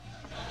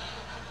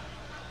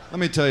Let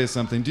me tell you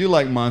something. Do you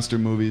like monster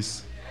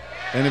movies?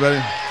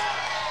 Anybody?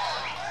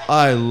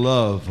 I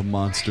love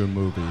monster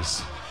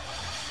movies.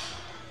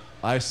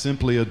 I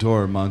simply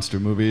adore monster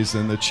movies,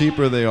 and the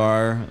cheaper they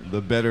are,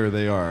 the better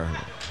they are.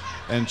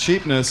 And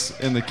cheapness,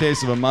 in the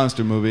case of a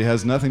monster movie,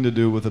 has nothing to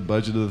do with the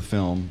budget of the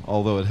film,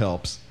 although it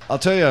helps. I'll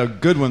tell you a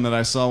good one that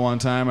I saw one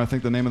time. I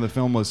think the name of the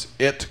film was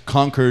It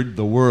Conquered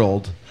the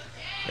World.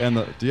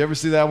 And do you ever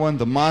see that one?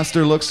 The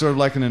monster looks sort of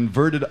like an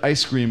inverted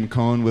ice cream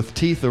cone with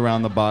teeth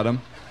around the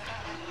bottom.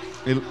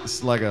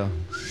 It's like a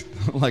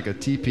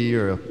teepee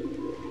or a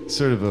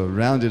sort of a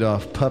rounded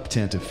off pup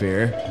tent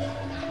affair.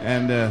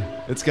 And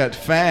it's got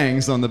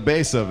fangs on the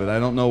base of it. I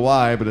don't know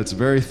why, but it's a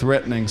very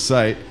threatening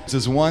sight. It's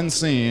this one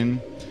scene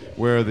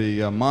where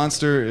the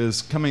monster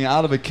is coming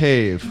out of a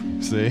cave,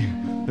 see?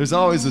 There's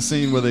always a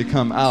scene where they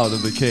come out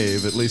of the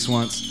cave, at least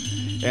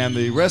once. And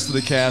the rest of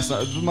the cast,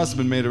 it must have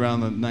been made around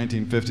the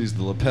 1950s.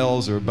 The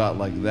lapels are about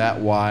like that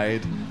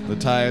wide. The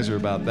ties are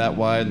about that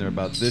wide, and they're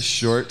about this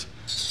short.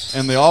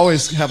 And they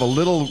always have a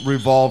little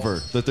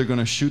revolver that they're going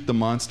to shoot the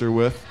monster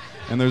with.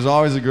 And there's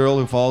always a girl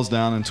who falls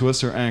down and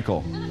twists her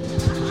ankle.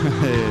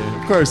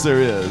 Of course there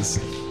is.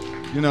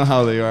 You know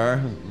how they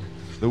are.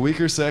 The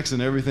weaker sex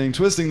and everything,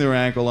 twisting their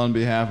ankle on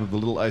behalf of the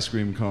little ice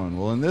cream cone.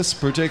 Well, in this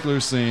particular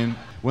scene,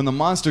 when the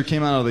monster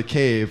came out of the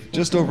cave,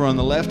 just over on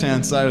the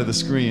left-hand side of the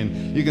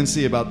screen, you can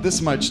see about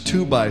this much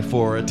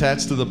 2x4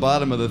 attached to the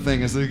bottom of the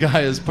thing as the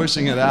guy is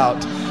pushing it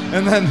out.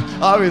 And then,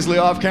 obviously,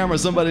 off camera,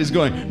 somebody's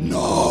going,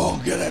 "No,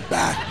 get it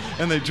back."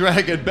 And they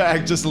drag it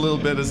back just a little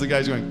bit as the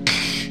guy's going,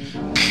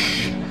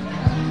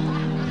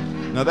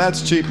 now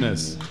that's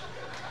cheapness.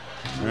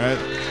 All right?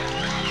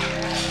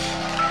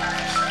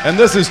 And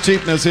this is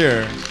cheapness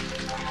here.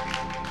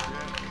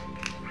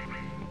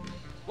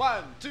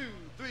 1, 2,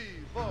 3,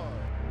 4.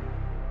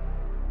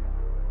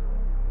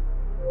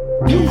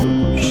 You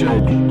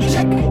should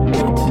check it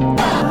out.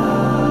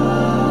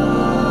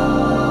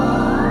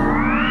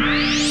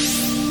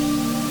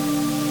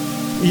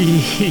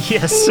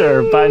 Yes,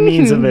 sir. By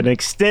means of an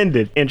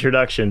extended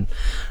introduction,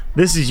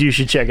 this is You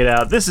Should Check It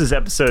Out. This is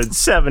episode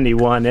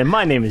 71, and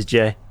my name is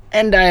Jay.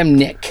 And I am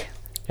Nick.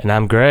 And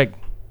I'm Greg.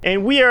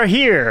 And we are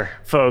here,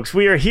 folks.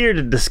 We are here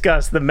to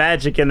discuss the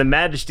magic and the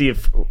majesty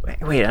of...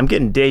 Wait, I'm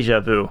getting deja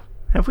vu.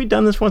 Have we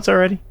done this once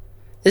already?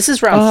 This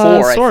is round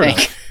 4, I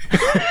think.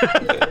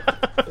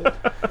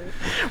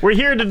 We're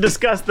here to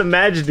discuss the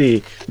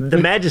majesty, and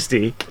the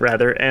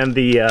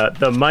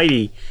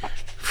mighty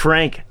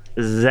Frank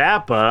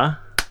Zappa.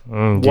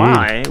 Indeed.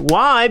 Why?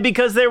 Why?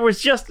 Because there was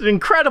just an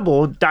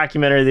incredible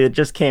documentary that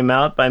just came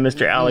out by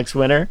Mr. Alex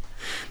Winter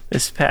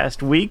this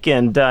past week,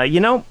 and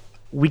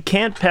we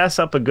can't pass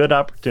up a good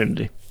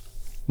opportunity.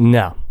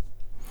 No.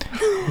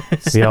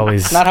 We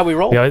always not how we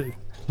roll.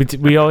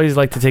 We always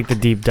like to take the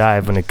deep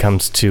dive when it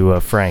comes to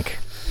Frank.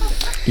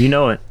 You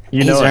know it.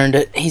 He's earned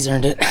it. He's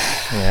earned it.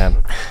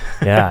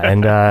 Yeah,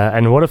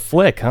 and what a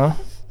flick, huh?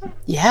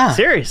 Yeah.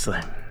 Seriously,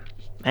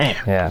 man.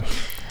 Yeah.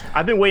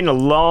 I've been waiting a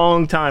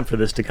long time for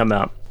this to come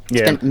out.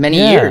 It's been many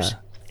years.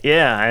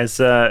 Yeah, as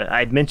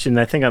I'd mentioned,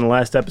 I think on the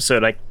last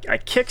episode, I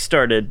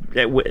kickstarted,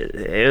 it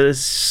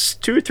was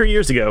 2 or 3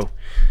 years ago,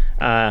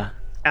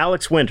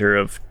 Alex Winter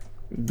of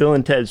Bill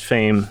and Ted's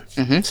fame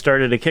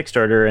started a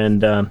Kickstarter,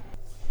 and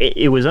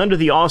it was under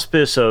the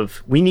auspice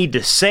of, we need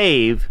to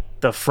save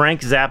the Frank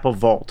Zappa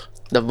vault.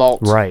 The vault.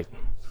 Right.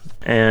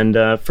 And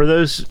for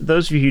those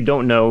of you who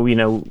don't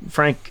know,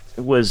 Frank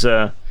was...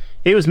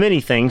 he was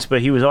many things, but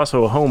he was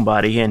also a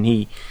homebody, and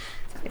he,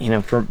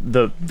 for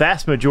the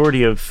vast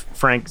majority of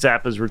Frank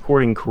Zappa's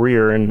recording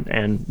career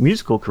and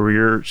musical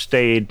career,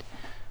 stayed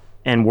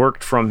and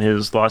worked from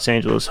his Los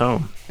Angeles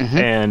home.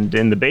 And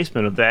in the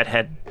basement of that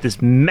had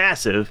this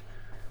massive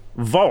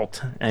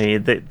vault. I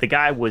mean, the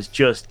guy was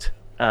just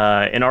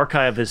an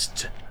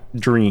archivist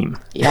dream.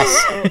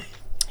 Yes,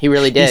 he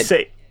really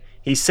did.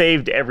 He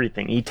saved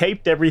everything. He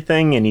taped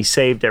everything, and he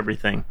saved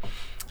everything.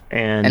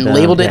 And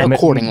labeled it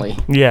accordingly.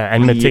 Yeah,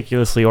 and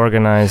meticulously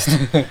organized.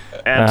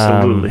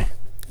 Absolutely.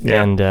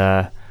 And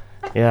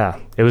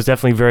it was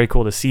definitely very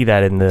cool to see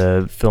that in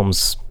the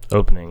film's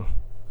opening.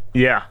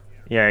 Yeah,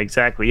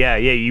 exactly. Yeah,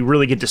 you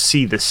really get to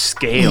see the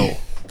scale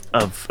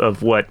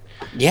of what.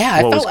 Yeah,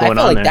 I felt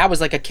like that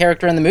was like a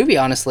character in the movie.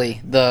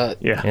 Honestly, the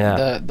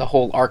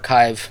whole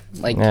archive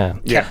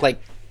kept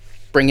like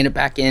bringing it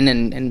back in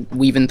and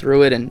weaving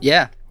through it, and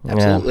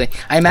absolutely.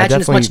 I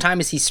imagine as much time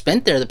as he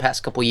spent there the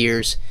past couple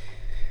years.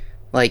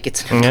 Like,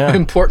 it's an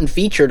important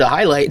feature to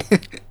highlight.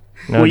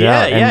 No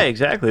doubt. Yeah,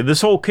 exactly.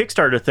 This whole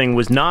Kickstarter thing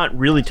was not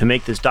really to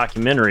make this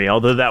documentary,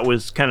 although that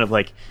was kind of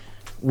like,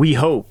 we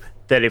hope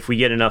that if we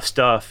get enough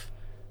stuff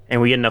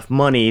and we get enough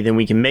money, then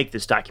we can make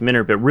this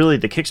documentary. But really,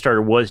 the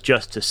Kickstarter was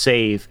just to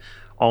save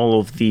all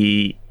of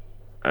the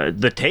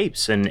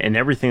tapes and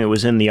everything that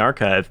was in the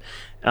archive,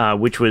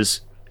 which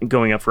was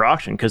going up for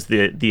auction because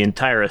the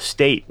entire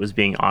estate was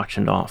being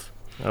auctioned off.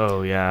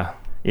 Oh, yeah.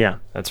 Yeah.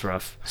 That's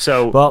rough.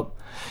 So... Well...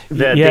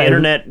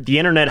 The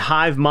internet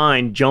hive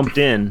mind jumped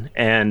in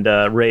and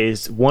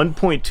raised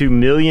 $1.2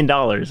 million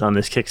on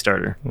this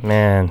Kickstarter.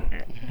 Man,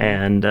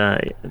 and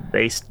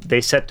they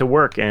set to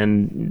work,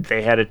 and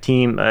they had a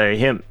team.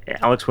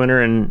 Alex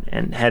Winter,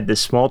 and had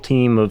this small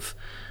team of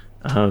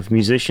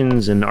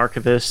musicians and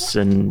archivists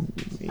and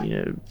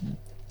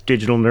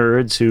digital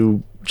nerds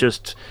who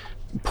just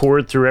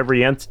poured through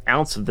every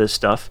ounce of this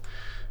stuff.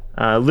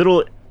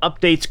 Little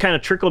updates kind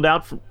of trickled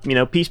out,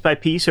 piece by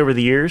piece over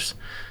the years,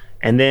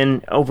 and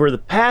then over the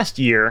past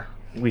year,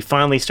 we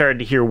finally started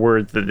to hear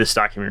word that this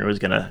documentary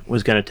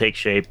was gonna take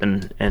shape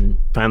and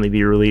finally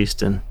be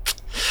released. And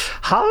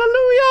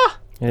hallelujah!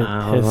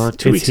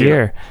 It's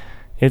here.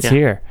 It's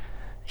here.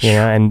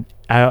 And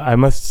I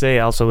must say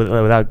also,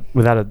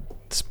 without a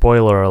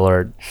spoiler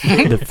alert,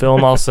 the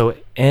film also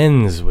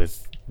ends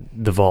with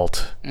the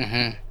vault.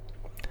 Mm-hmm.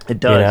 It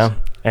does.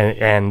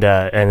 And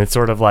it's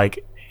sort of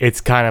like, it's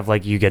kind of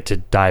like you get to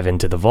dive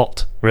into the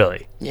vault,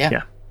 really.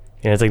 Yeah.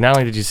 It's like, not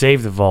only did you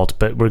save the vault,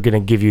 but we're going to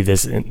give you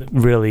this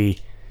really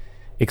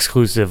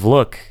exclusive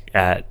look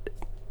at,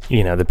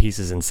 the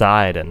pieces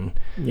inside and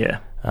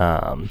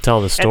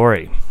tell the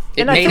story.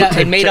 It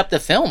made up the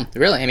film,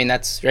 really. I mean,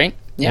 that's right.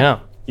 Yeah.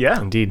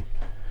 Indeed.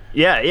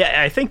 Yeah.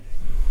 I think,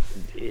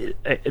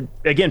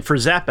 again, for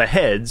Zappa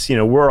heads,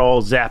 we're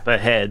all Zappa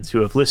heads who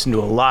have listened to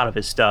a lot of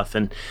his stuff,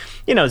 and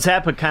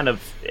Zappa kind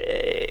of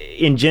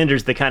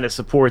engenders the kind of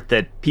support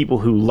that people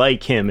who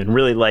like him and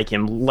really like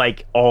him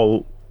like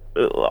all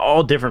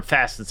different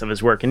facets of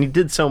his work, and he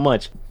did so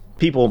much.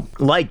 People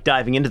like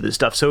diving into this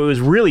stuff, so it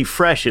was really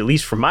fresh, at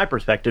least from my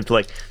perspective,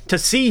 to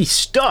see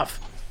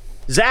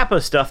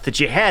Zappa stuff that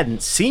you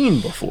hadn't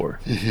seen before.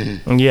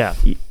 Mm-hmm. Yeah,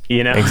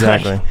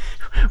 exactly.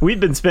 We've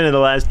been spending the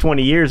last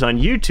 20 years on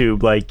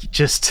YouTube,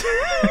 just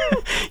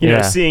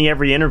seeing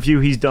every interview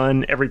he's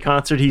done, every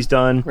concert he's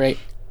done. Right.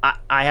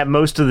 I have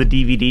most of the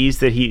DVDs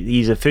that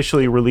he's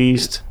officially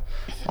released,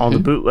 all the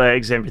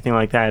bootlegs, everything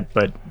like that.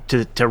 But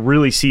to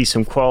really see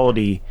some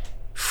quality,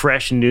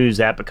 fresh new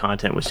Zappa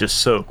content was just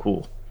so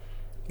cool.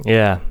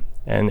 Yeah,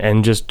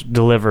 and just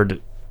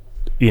delivered,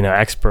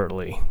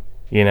 expertly.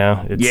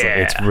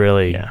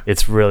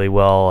 It's really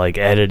well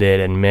edited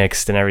and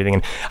mixed and everything.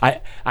 And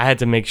I had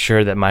to make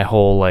sure that my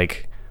whole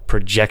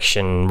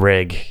projection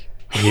rig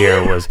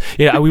here was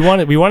we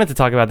wanted to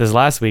talk about this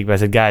last week, but I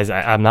said, guys,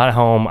 I'm not at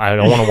home. I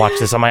don't want to watch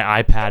this on my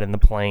iPad in the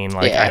plane.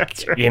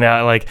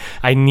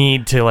 I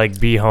need to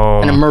be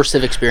home. An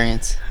immersive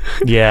experience.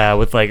 Yeah,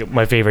 with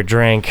my favorite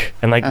drink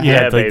and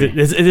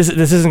this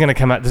isn't gonna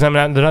come out. There's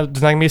not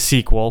gonna be a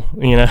sequel.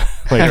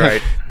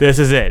 Right. This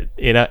is it.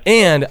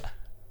 And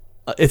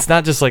it's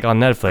not just on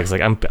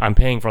Netflix. I'm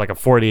paying for a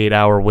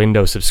 48-hour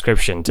window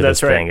subscrition to this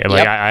thing, and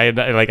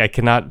I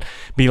cannot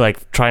be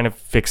trying to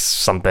fix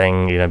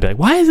something. Be like,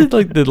 why is it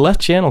the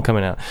left channel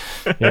coming out?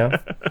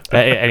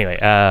 Anyway,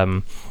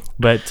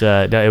 but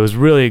it was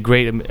really a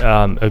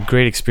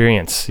great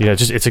experience.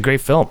 It's a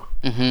great film.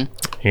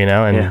 Mm-hmm.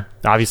 And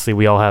obviously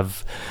we all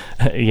have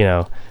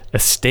a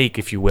stake,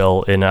 if you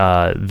will, in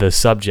the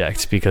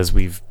subject because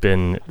we've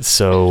been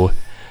so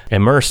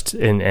immersed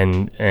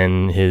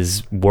in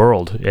his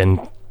world,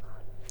 and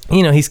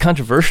he's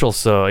controversial,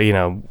 so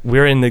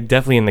we're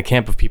definitely in the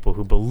camp of people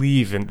who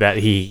believe that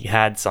he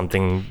had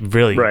something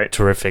really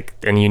terrific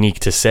and unique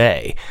to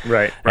say.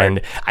 Right.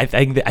 And I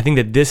think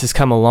that this has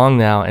come along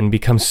now and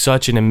become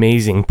such an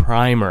amazing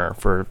primer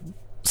for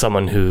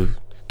someone who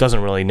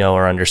doesn't really know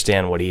or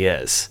understand what he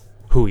is,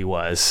 who he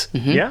was.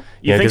 Mm-hmm. Yeah,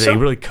 you think so? They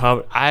really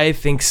I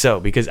think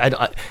so, because I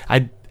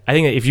think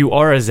that if you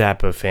are a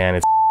Zappa fan,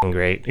 it's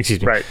great.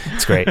 Excuse me. Right.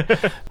 It's great.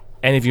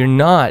 And if you're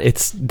not,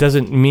 it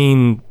doesn't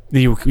mean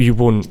you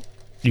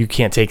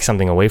can't take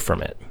something away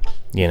from it.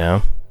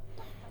 Yeah.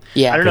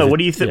 I don't know. What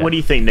do you think? What do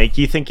you think, Nick?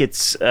 Do you think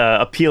it's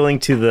appealing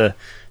to the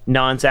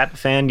non-Zappa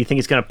fan? Do you think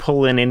it's going to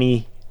pull in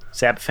any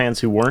Zappa fans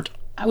who weren't?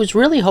 I was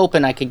really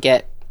hoping I could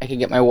get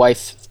my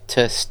wife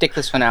to stick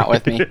this one out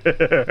with me.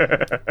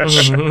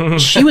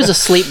 She was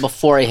asleep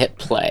before I hit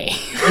play.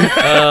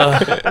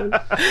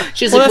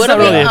 She's like, "What are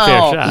we?"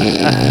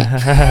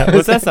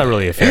 That's not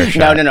really a fair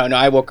shot. No.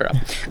 I woke her up,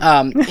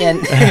 and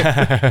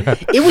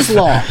it was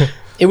long.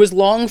 It was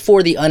long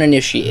for the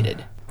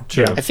uninitiated.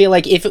 True. I feel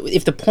like if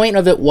the point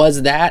of it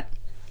was that,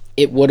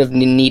 it would have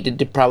needed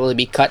to probably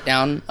be cut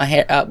down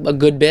a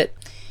good bit.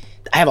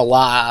 I have a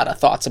lot of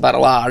thoughts about a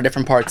lot of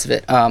different parts of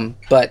it,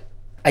 but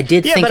I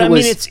did think it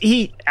was...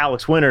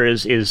 Alex Winter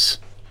is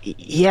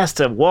he has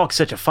to walk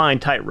such a fine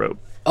tightrope.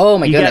 Oh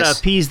my goodness. You gotta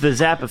appease the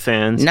Zappa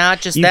fans.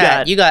 Not just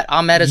that. You got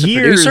Ahmed as a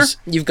producer.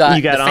 You've got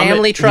the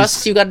family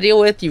trusts you got to deal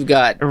with. You've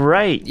got...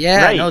 Right.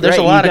 Yeah, right, no, there's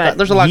a lot going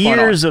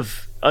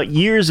on.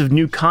 Years of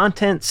new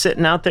content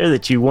sitting out there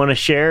that you want to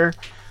share.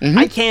 Mm-hmm.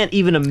 I can't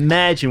even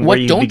imagine where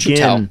you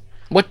begin.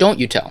 What don't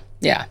you tell?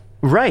 Yeah.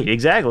 Right,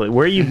 exactly.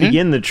 Where you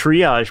begin the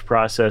triage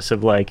process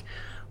of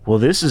well,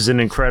 this is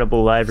an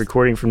incredible live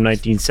recording from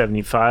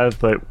 1975,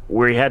 but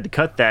we had to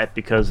cut that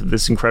because of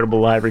this incredible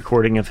live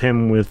recording of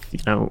him with,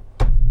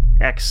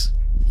 X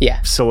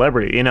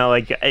celebrity.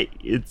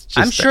 It's just...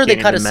 I'm sure they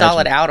cut a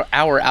solid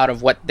hour out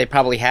of what they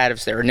probably had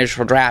as their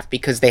initial draft,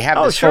 because they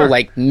have this whole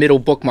middle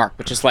bookmark,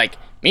 which is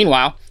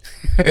meanwhile.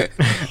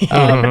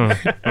 I'm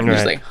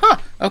just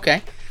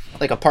okay.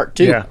 like a part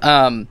 2. Yeah.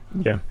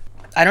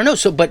 I don't know.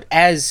 So, but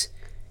as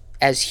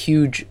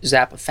huge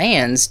Zappa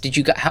fans, did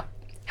you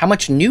how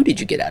much new did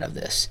you get out of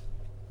this?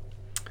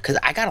 Because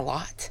I got a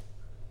lot.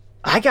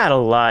 I got a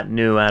lot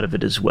new out of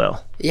it as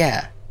well.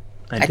 Yeah.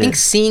 I think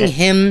seeing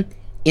him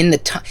in the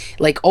time,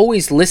 like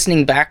always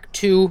listening back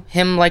to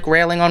him like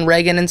railing on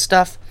Reagan and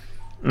stuff,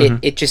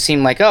 it just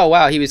seemed like, oh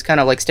wow, he was kind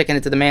of like sticking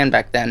it to the man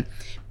back then.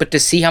 But to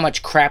see how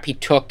much crap he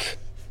took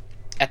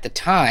at the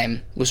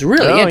time was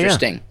really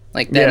interesting. Yeah.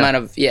 Like the amount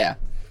of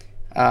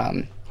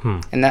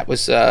and that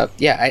was I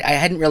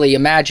hadn't really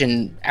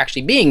imagined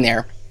actually being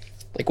there,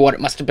 like what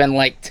it must have been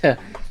like to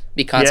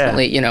be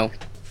constantly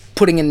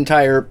putting an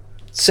entire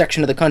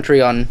section of the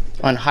country on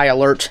high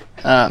alert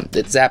that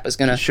Zappa's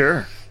gonna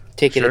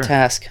take you to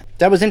task.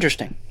 That was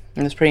interesting.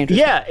 It was pretty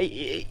interesting.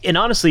 Yeah, and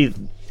honestly,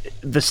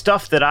 the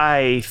stuff that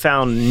I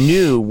found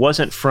new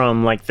wasn't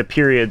from like the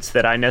periods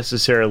that I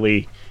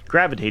necessarily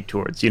gravitate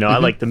towards. I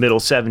like the middle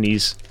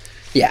 70s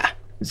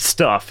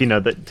stuff,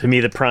 to me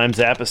the prime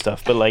Zappa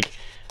stuff, but like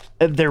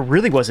there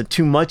really wasn't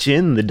too much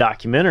in the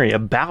documentary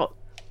about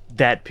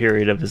that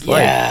period of his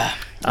life.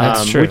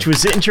 That's true. Which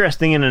was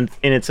interesting in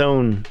its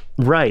own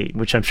right,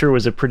 which I'm sure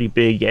was a pretty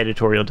big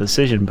editorial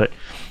decision. But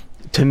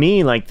to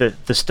me, like the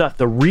stuff,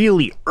 the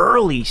really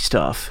early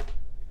stuff,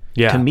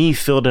 to me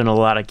filled in a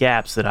lot of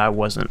gaps that I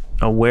wasn't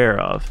aware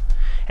of.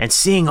 And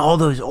seeing all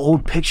those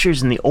old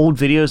pictures and the old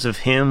videos of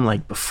him,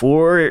 like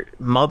before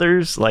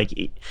Mothers, like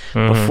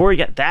before he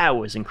got, that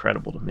was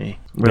incredible to me.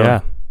 Really.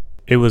 Yeah,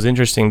 it was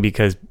interesting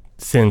because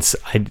since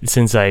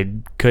I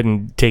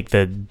couldn't take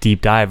the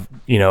deep dive,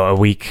 a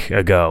week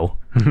ago.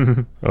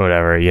 Or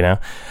whatever,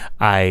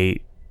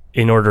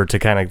 in order to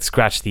kind of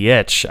scratch the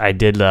itch, I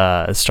did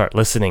start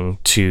listening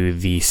to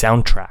the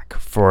soundtrack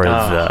for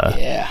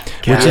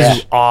which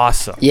is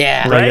awesome.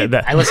 Yeah, right.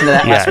 I listened to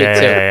that last week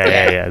too.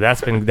 Yeah.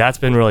 That's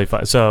been really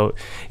fun. So,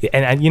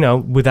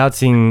 and without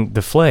seeing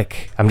the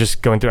flick, I'm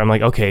just going through. I'm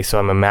like, okay, so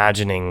I'm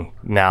imagining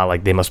now,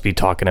 like they must be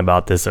talking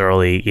about this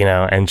early,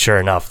 and sure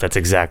enough, that's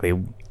exactly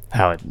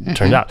how it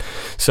turned out.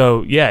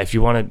 So yeah, if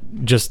you want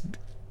to just.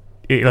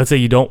 Let's say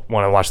you don't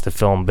want to watch the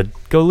film, but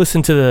go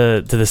listen to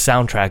the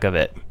soundtrack of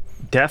it.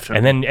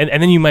 Definitely.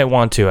 And then you might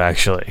want to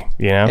actually,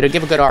 It'll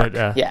give a good arc.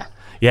 Yeah.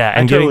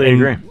 I totally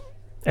agree.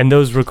 And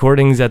those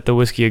recordings at the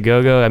Whiskey A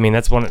Go Go, I mean,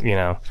 that's one.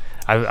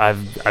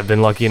 I've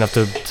been lucky enough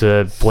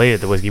to play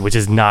at the Whiskey, which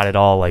is not at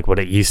all like what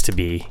it used to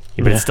be,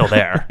 but it's still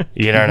there.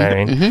 You know what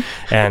I mean?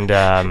 And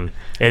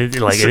it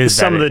is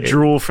some of the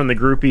drool from the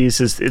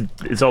groupies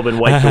it's all been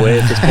wiped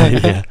away at this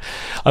point.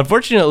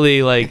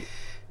 Unfortunately, like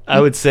I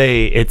would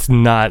say it's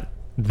not.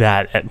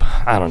 That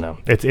I don't know.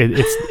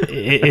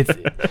 It's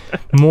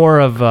more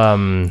of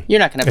You're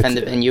not going to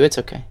offend you. It's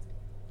okay.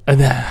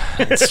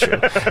 That's true.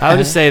 I would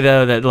just say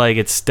though that like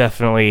it's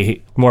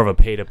definitely more of a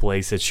pay to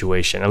play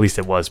situation. At least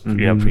it was,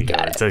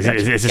 pre-COVID. So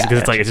it's just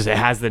because it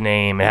has the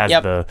name, it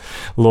has the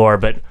lore.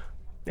 But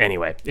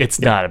anyway,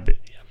 it's not a bit.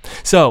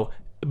 So,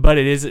 but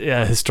it is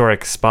a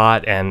historic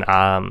spot, and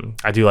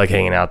I do like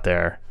hanging out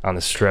there on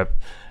the strip.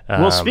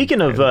 Well,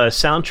 speaking of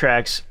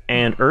soundtracks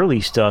and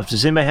early stuff,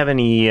 does anybody have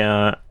any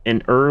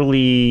an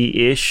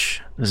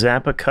early-ish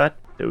Zappa cut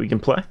that we can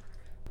play?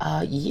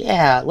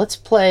 Let's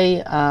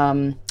play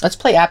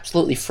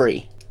Absolutely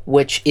Free,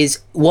 which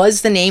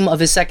was the name of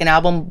his second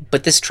album,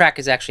 but this track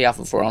is actually off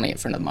of For Only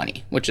for the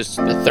Money, which is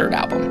the third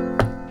album.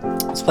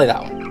 Let's play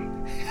that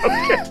one.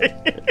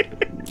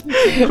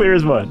 Okay. Clear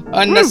as mud.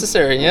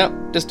 Unnecessary,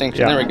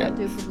 distinction. There we go.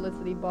 Do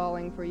publicity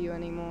balling for you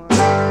anymore.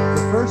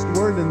 The first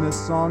word in this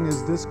song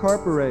is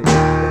discorporate.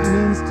 It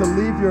means to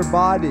leave your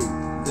body.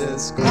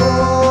 Discorporate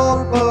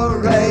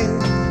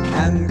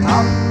and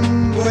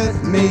come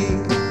with me.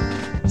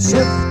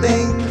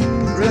 Shifting,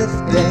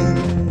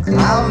 drifting,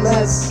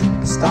 cloudless,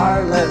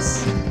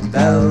 starless,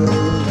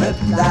 velvet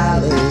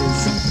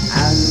valleys,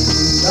 and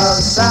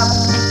the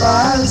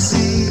sapphire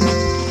sea.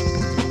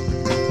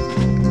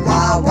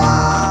 Wah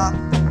wah,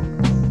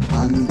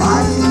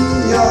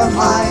 unbind your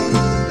mind.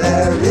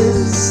 There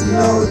is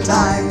no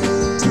time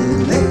to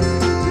lick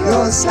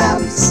your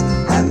stamps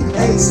and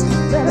paste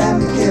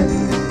them in.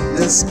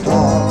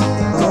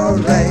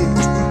 Discorporate,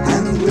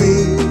 and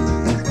we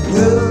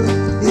will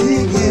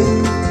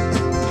begin.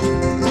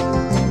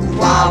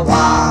 Wah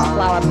wah.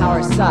 Flower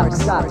power sucks.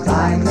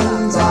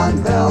 Diamonds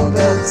on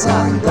velvets,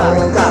 on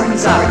golden,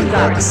 on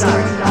ducks,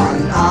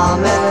 on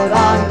Ahmed,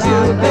 on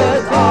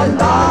Cupid, on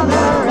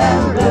Donner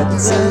and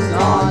Blitzen,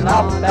 on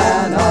up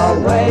and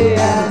away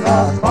and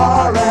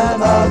afar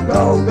and a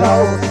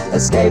go-go.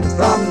 Escape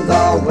from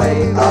the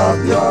way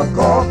of your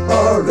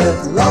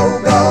corporate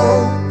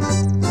logo.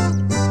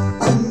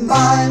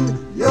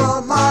 Unbind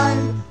your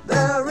mind,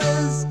 there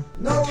is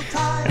no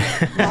time.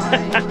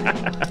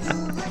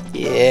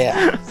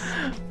 Yeah.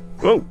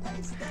 Whoa.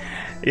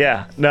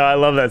 Yeah. No, I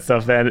love that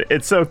stuff, man.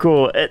 It's so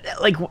cool.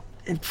 Like,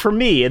 for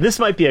me, and this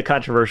might be a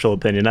controversial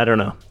opinion, I don't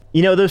know.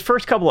 Those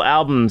first couple of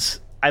albums,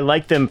 I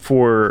like them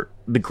for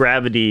the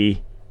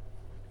gravity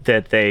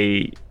that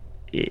they,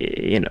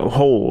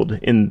 hold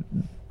in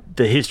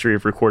the history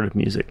of recorded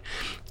music.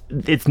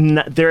 It's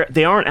not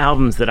they aren't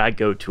albums that I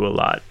go to a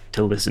lot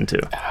to listen to.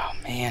 Oh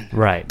man.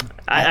 Right.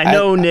 I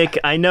know, Nick.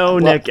 I know,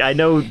 Nick. I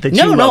know that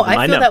you love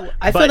them.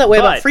 I feel that way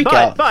about Freak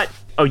Out. But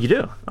oh, you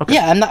do? Okay.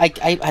 Yeah, I'm not.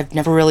 I've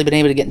never really been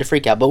able to get into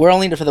Freak Out, but We're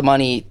Only In It For the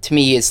Money to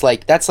me is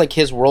like that's like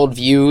his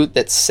worldview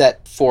that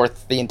set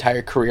forth the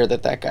entire career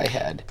that guy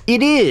had.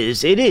 It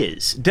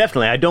is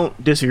definitely. I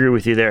don't disagree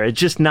with you there. It's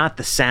just not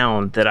the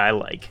sound that I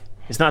like.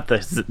 It's not the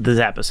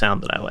Zappa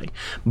sound that I like.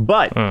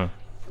 But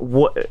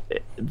what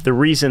the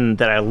reason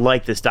that I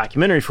like this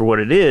documentary for what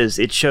it is,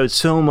 it showed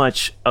so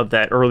much of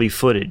that early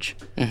footage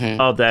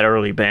of that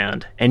early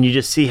band, and you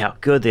just see how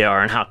good they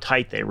are and how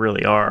tight they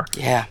really are.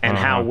 Yeah. And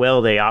how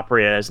well they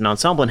operate as an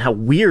ensemble and how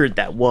weird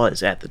that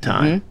was at the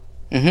time.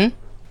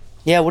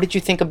 Yeah. What did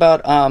you think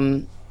about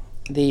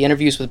the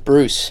interviews with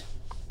Bruce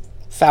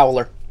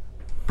Fowler?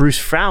 Bruce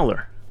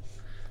Fowler.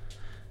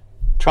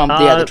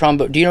 The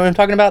trombone. Do you know what I'm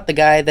talking about? The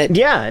guy that.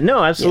 Yeah,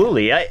 no,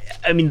 absolutely. Yeah.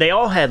 I mean, they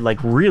all had like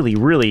really,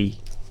 really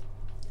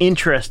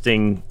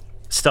interesting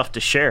stuff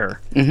to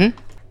share.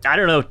 I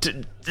don't know.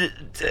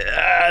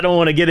 I don't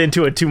want to get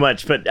into it too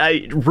much, but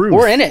Ruth.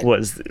 We're in it.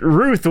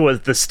 Ruth was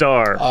the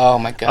star. Oh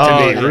my god.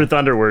 To me, Ruth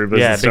Underwood was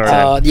the star.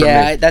 Oh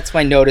yeah, that's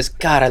my notice.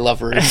 God, I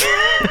love Ruth.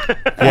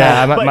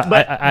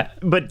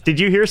 But did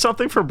you hear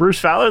something from Bruce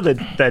Fowler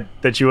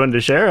that you wanted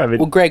to share? I mean,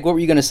 well, Greg, what were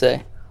you gonna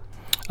say?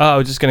 Oh, I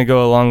was just going to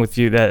go along with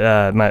you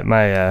that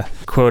my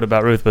quote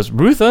about Ruth was,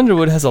 Ruth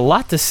Underwood has a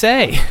lot to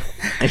say.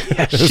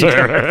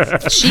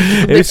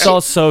 It's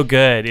all so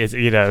good. It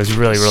was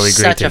really, really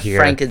great to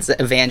hear. Such a Frank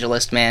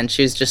evangelist, man.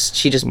 She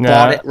just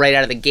bought it right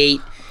out of the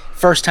gate.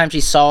 First time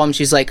she saw him,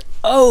 she's like,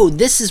 oh,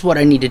 this is what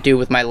I need to do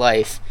with my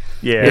life.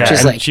 Yeah. Which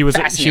is like she was a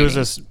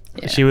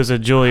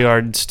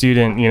Juilliard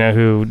student,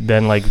 who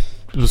then like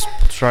was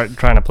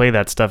trying to play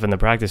that stuff in the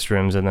practice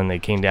rooms, and then they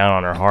came down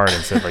on her hard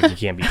and said like, you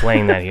can't be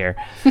playing that here.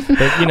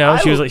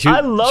 But she was like, I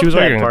love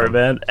that part,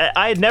 man.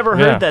 I had never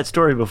heard that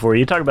story before.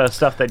 You talk about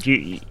stuff that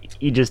you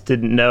just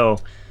didn't know.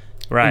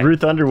 Right.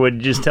 Ruth Underwood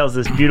just tells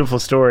this beautiful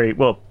story,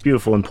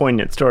 beautiful and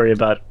poignant story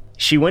about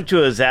she went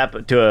to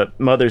a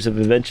Mothers of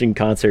Invention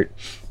concert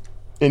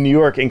in New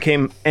York and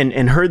came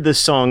and heard this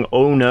song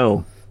 "Oh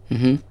No,"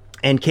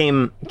 and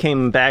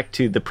came back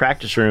to the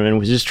practice room and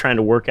was just trying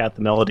to work out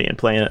the melody and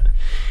playing it.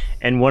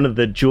 And one of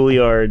the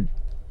Juilliard,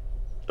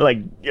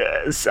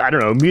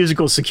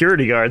 musical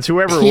security guards,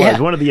 whoever it was,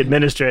 one of the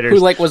administrators,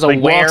 who was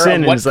aware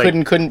of what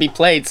couldn't be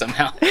played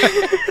somehow,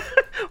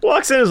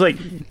 walks in and is like,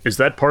 "Is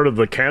that part of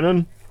the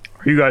canon?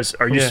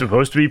 Are you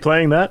supposed to be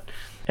playing that?"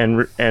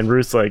 And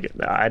Ruth's like,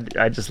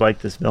 "I just like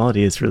this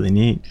melody. It's really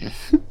neat."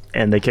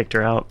 And they kicked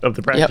her out of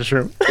the practice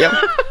room. Yep.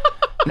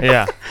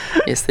 Yeah.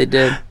 Yes, they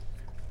did.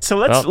 So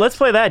let's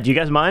play that. Do you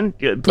guys mind?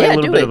 Play a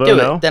little do bit it. of Do Oh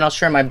No? it. Then I'll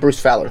share my Bruce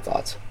Fowler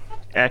thoughts.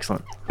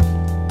 Excellent.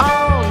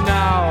 Oh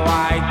no,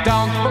 I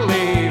don't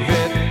believe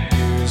it.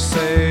 You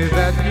say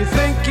that you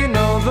think you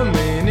know the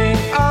meaning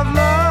of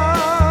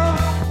love.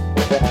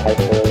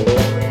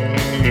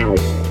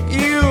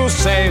 You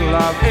say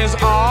love is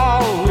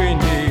all we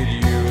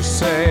need. You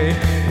say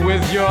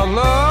with your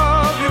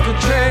love you can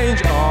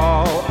change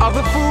all of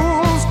the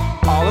fools,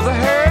 all of the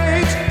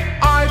hate.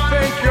 I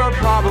think you're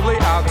probably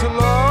out to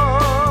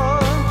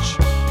lunch.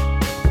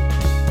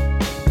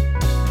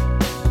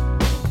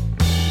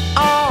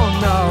 Oh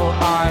no,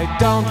 I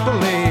don't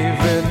believe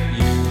it.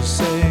 You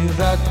say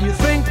that you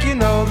think you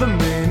know the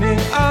meaning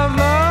of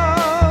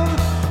love.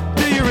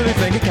 Do you really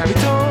think it can be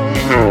told?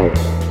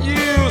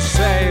 You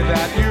say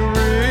that you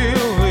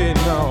really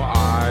know.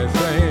 I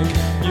think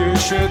you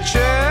should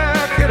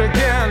check it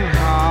again.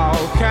 How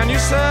can you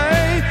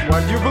say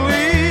what you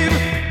believe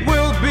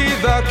will be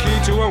the key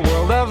to a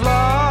world of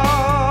love?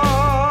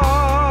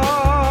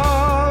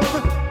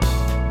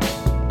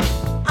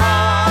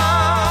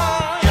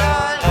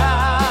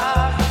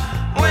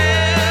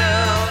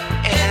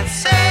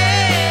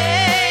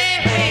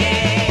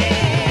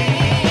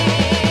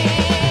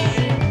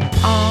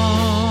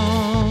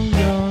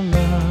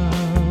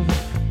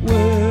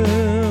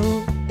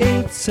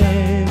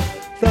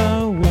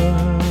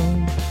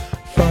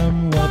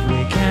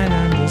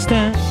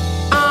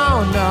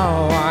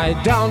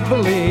 Don't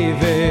believe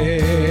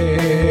it.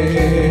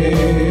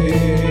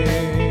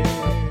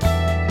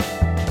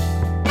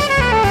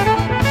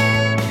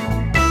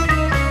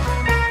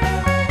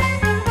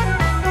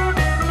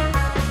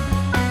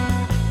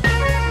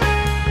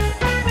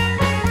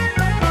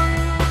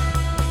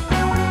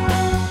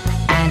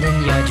 And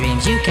in your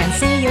dreams you can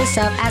see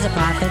yourself as a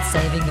prophet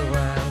saving the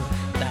world.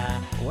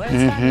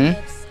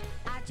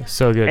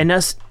 So good. And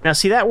now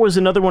see, that was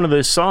another one of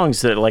those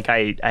songs that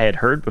I had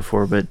heard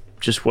before, but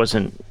just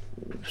wasn't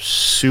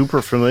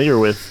super familiar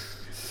with.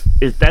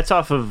 That's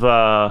off of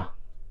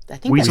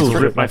Weasels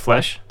Rip My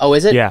Flesh. Oh,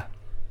 is it? Yeah.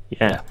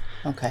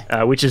 Okay.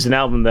 Which is an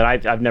album that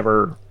I've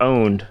never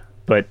owned,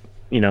 but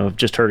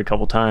just heard a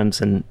couple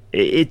times, and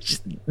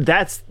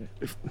that's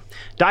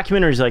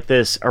documentaries like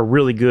this are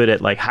really good at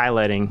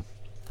subbing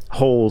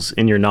holes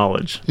in your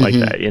knowledge like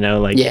that,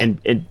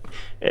 and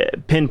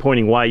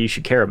pinpointing why you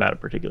should care about a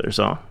particular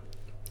song.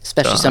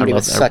 Especially somebody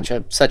with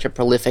such a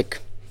prolific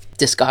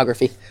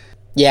discography.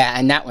 Yeah,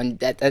 and that one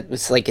that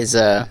was like his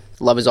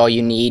Love Is All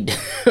You Need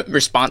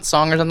response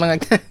song or something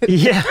like that.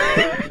 Yeah.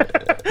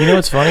 You know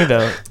what's funny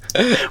though?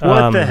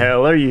 What the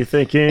hell are you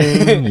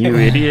thinking, you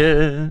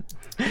idiot?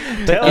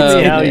 Tell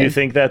me how you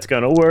think that's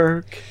gonna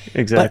work.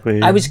 Exactly.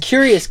 But I was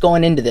curious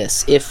going into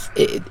this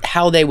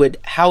how it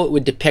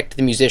would depict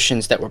the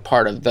musicians that were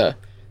part of the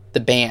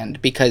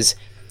band, because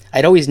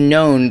I'd always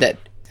known that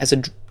as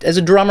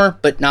a drummer,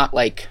 but not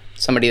like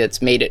somebody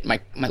that's made it my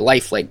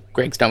life like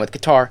Greg's done with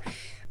guitar,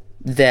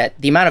 that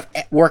the amount of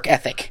work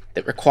ethic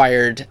that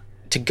required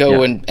to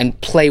go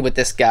and play with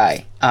this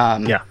guy.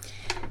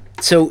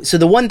 So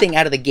the one thing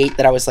out of the gate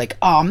that I was like,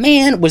 oh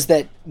man, was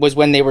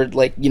when they were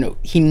like,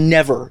 he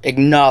never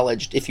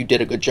acknowledged if you did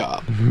a good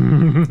job.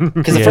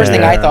 Because the first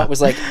thing I thought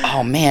was like,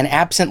 oh man,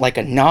 absent like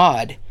a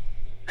nod.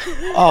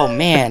 Oh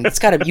man,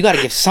 you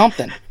gotta give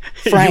something.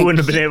 Frank, you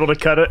wouldn't have been able to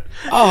cut it.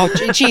 Oh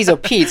jeez, oh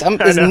Pete, I'm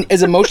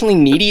as emotionally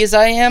needy as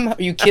I am.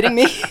 Are you kidding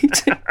me?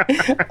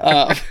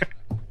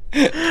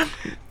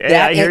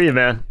 I hear you,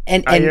 man.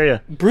 I hear you.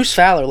 Bruce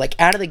Fowler, like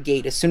out of the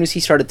gate, as soon as he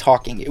started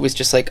talking, it was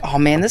just like, oh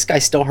man, this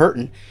guy's still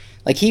hurting.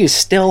 Like he was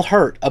still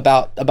hurt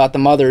about the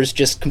Mothers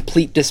just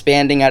complete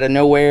disbanding out of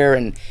nowhere,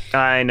 and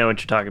I know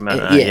what you're talking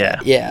about.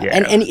 Yeah.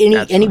 And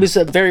he was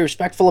very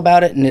respectful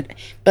about it,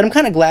 but I'm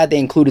kind of glad they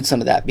included some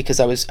of that,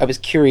 because I was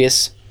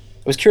curious.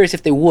 I was curious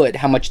if they would,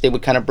 how much they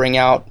would kind of bring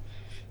out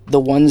the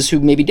ones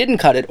who maybe didn't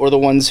cut it, or the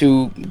ones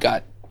who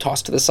got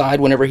tossed to the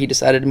side whenever he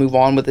decided to move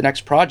on with the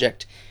next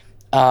project.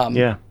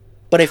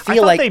 But I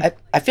feel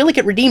like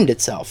it redeemed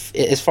itself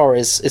as far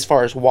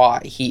as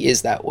why he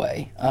is that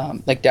way,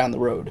 like down the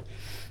road.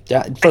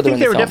 I think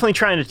they were definitely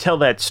trying to tell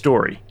that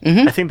story.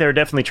 Mm-hmm. I think they were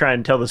definitely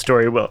trying to tell the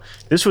story. Well,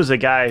 this was a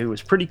guy who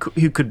was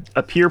who could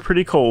appear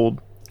pretty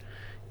cold,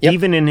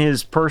 even in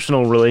his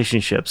personal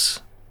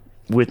relationships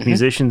with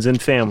musicians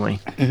and family.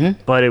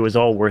 Mm-hmm. But it was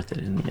all worth it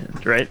in the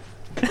end, right?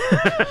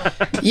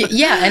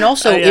 Yeah, and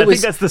also I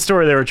think that's the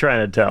story they were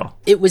trying to tell.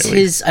 It was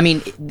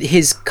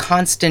his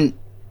constant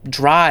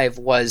drive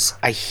was,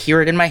 I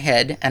hear it in my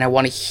head, and I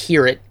want to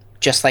hear it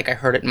just like I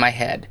heard it in my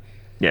head.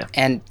 Yeah,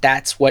 and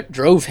that's what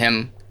drove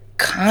him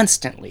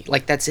constantly.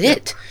 Like that's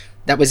it.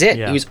 That was it.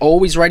 He was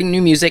always writing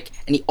new music,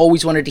 and he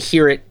always wanted to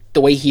hear it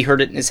the way he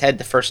heard it in his head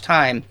the first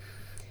time.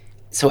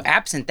 So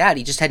absent that,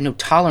 he just had no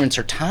tolerance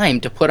or time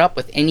to put up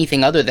with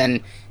anything other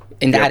than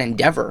in that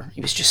endeavor.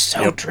 He was just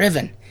so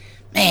driven,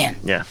 man.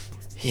 Yeah,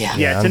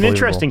 it's an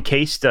interesting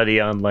case study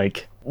on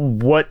like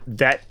what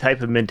that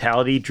type of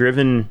mentality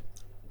driven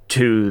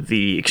to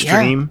the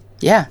extreme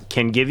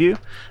can give you,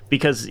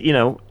 because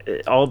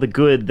all the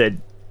good that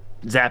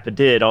Zappa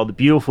did, all the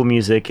beautiful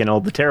music and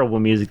all the terrible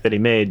music that he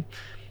made,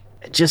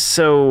 just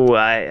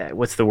so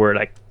what's the word,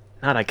 like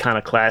not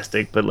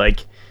iconoclastic, but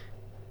like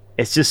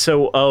it's just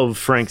so of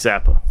Frank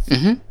Zappa.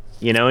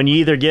 Mm-hmm. And you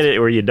either get it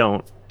or you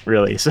don't,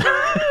 really. So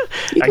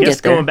I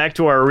guess going back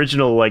to our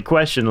original like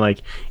question,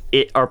 like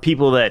are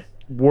people that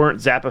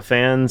weren't Zappa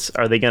fans,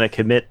 are they going to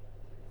commit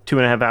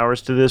 2.5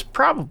 hours to this?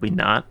 Probably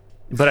not.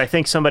 But I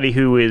think somebody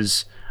who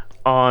is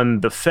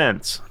on the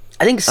fence,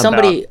 I think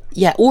somebody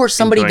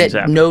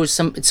that knows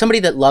somebody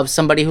that loves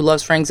somebody who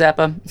loves Frank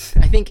Zappa.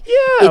 I think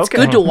it's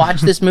good to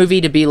watch this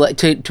movie, to be like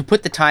to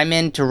put the time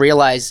in to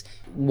realize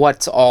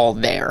what's all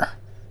there,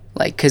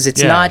 like, because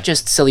it's not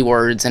just silly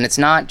words, and it's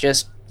not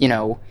just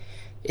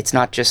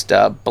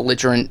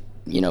belligerent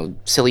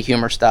silly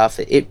humor stuff.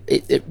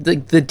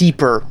 The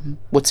deeper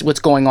what's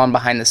going on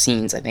behind the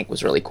scenes, I think,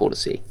 was really cool to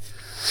see.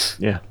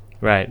 Yeah,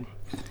 right.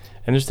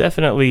 And there's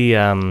definitely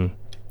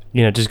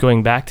just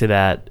going back to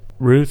that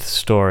Ruth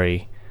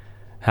story,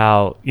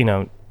 how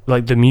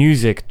like the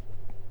music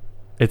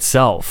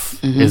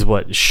itself is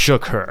what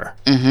shook her.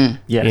 Mm-hmm.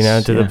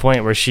 Yes, to the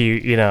point where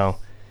she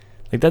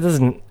like that's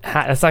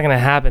not going to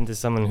happen to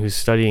someone who's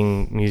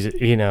studying music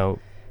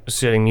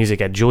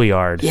at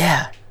Juilliard.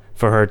 Yeah,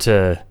 for her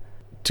to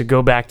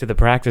go back to the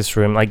practice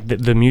room, like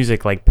the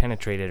music like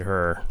penetrated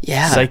her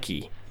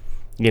psyche,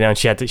 and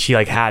she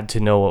had to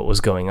know what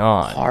was going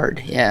on.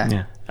 Hard.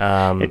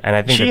 And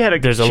I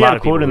think there's a lot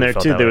of quote in there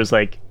too. There was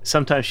like,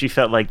 sometimes she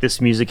felt like this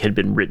music had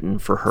been written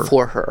for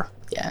her.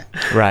 Yeah.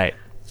 Right.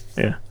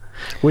 Yeah.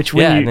 Which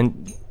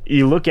when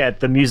you look at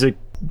the music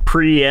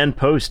pre and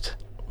post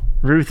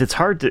Ruth, it's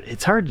hard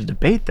to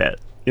debate that.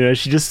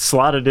 She just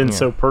slotted in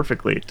so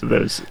perfectly to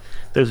those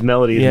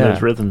melodies and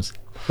those rhythms.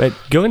 But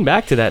going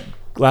back to that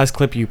last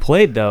clip you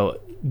played, though,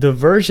 the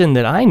version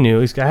that I knew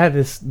is I had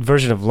this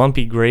version of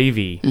Lumpy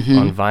Gravy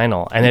on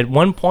vinyl, and at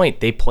one point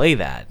they play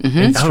that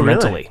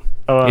instrumentally.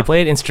 Oh, really? Oh, they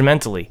play it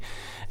instrumentally,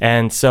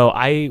 and so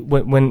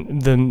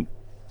when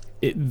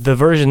the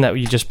version that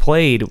you just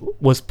played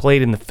was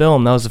played in the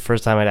film, that was the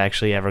first time I'd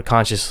actually ever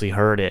consciously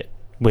heard it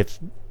with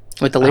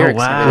the lyrics. Oh,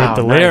 wow. With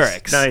the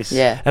lyrics, nice.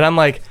 Yeah. And I'm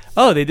like,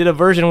 oh, they did a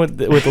version with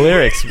the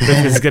lyrics.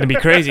 This is going to be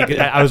crazy.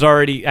 I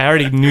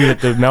already knew that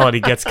the melody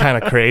gets kind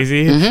of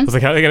crazy. I was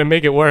like, how are they going to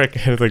make it work?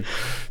 And it's like,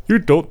 you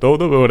don't know,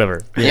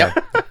 whatever.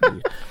 Yep.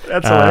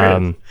 That's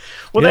hilarious.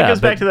 Well, that goes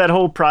back to that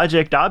whole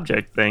project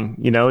object thing.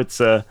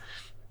 It's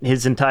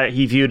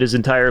he viewed his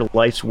entire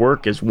life's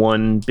work as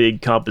one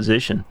big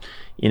composition,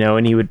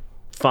 and he would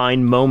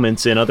find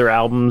moments in other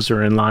albums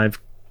or in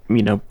live,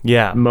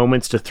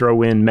 moments to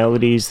throw in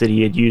melodies that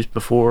he had used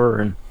before.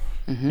 And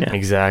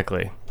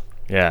exactly.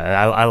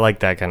 Yeah, I like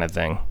that kind of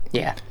thing.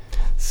 Yeah.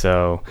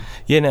 So,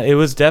 it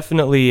was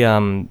definitely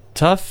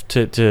tough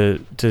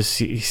to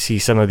see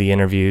some of the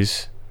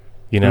interviews,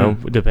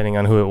 depending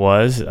on who it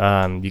was.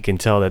 You can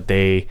tell that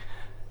they,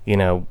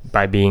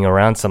 by being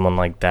around someone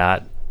like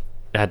that,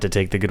 had to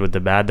take the good with the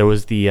bad. There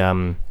was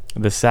the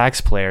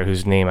sax player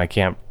whose name I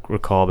can't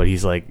recall, but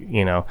he's like,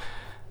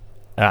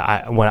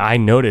 when I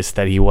noticed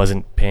that he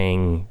wasn't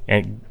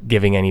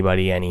giving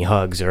anybody any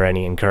hugs or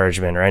any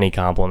encouragement or any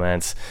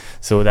compliments,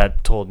 so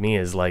that told me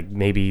is like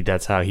maybe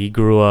that's how he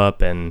grew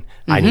up, and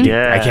I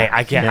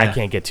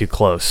can't get too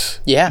close.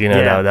 Yeah,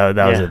 that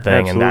was the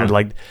thing, absolutely. And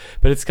that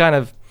but it's kind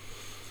of,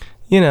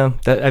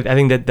 that I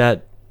think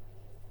that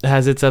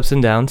has its ups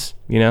and downs,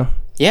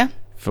 Yeah.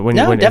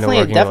 Definitely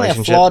a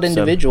flawed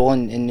individual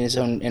in his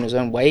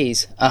own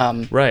ways.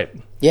 Right.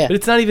 Yeah. But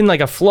it's not even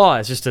like a flaw.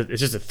 It's just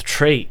a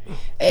trait.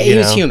 He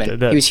was human.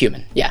 He was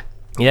human. Yeah.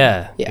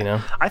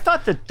 Yeah. I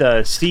thought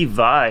that Steve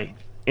Vai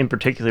in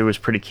particular was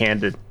pretty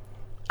candid.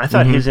 I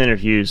thought his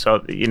interviews,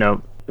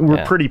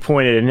 were pretty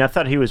pointed, and I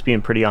thought he was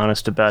being pretty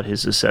honest about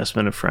his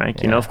assessment of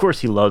Frank. Of course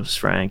he loves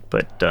Frank,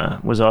 but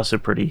was also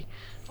pretty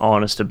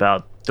honest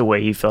about the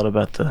way he felt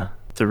about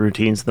the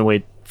routines and the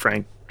way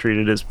Frank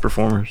treated his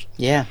performers.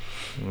 Yeah.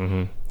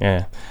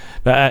 Yeah.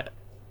 But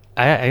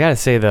I gotta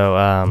say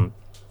though,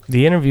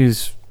 the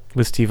interviews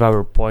with Steve Vai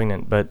were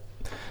poignant, but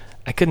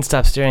I couldn't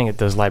stop staring at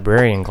those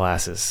librarian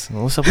glasses.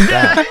 What's up with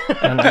that?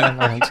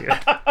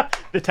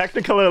 The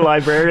Technicolor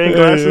librarian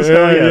glasses?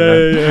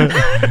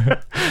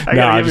 Yeah. I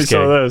gotta give you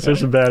some of those. They're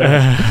some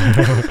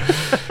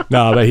badass.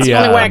 No, but it's the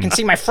only way I can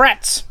see my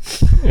frets.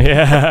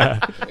 Yeah.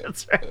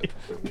 That's right.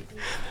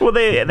 Well,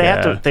 they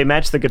they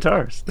match the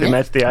guitars. They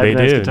match the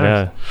Ibanez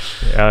guitars.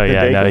 Yeah. Oh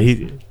yeah. No,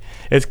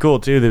 it's cool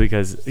too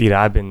because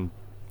I've been.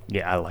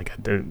 Yeah, I like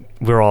it.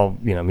 We're all,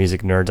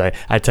 music nerds.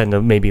 I tend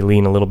to maybe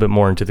lean a little bit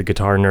more into the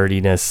guitar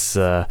nerdiness,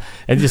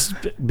 and just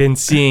been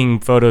seeing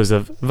photos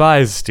of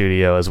Vai's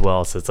studio as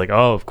well. So it's like,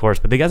 oh, of course.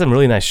 But they got some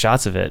really nice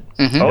shots of it.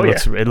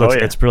 Mm-hmm. It looks,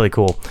 it's really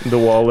cool. The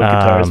wall of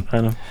guitars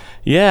behind him.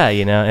 Yeah,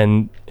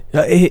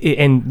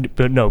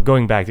 but no,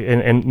 going back to,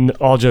 and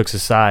all jokes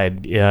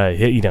aside,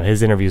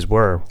 his interviews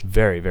were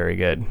very, very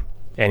good.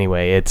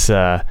 Anyway, it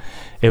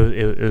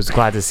was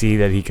glad to see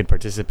that he could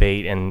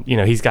participate, and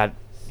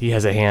he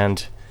has a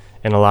hand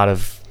in a lot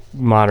of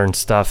modern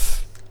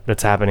stuff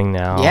that's happening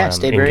now. Yeah,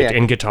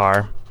 in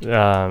guitar,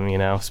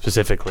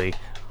 specifically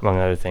among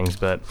other things.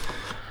 But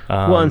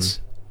once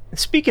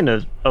speaking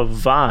of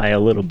Vai a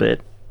little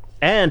bit,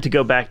 and to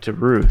go back to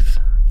Ruth,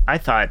 I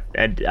thought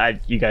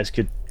you guys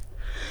could.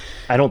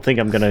 I don't think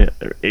I'm going to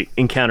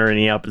encounter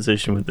any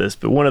opposition with this,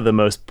 but one of the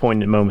most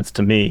poignant moments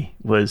to me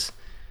was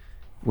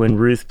when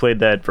Ruth played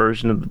that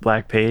version of the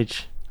Black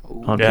Page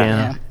on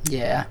piano.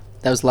 Yeah,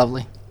 that was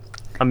lovely.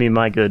 I mean,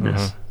 my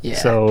goodness. Mm-hmm. Yeah.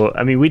 So,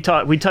 I mean, we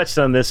touched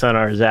on this on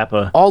our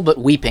Zappa. All but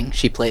weeping,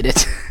 she played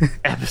it.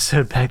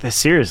 Episode back there.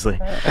 Seriously.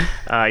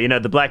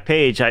 The Black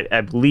Page, I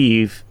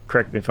believe,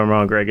 correct me if I'm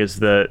wrong, Greg, is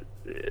the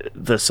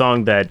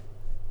song that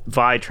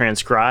Vai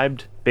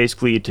transcribed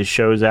basically to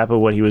show Zappa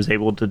what he was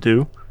able to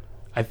do.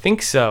 I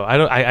think so.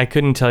 I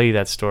couldn't tell you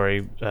that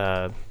story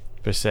per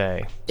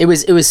se. It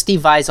was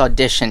Steve Vai's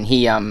audition.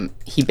 He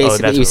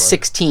basically he was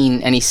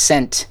 16 and he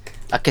sent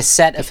a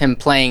cassette of him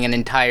playing an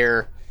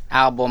entire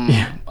album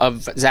of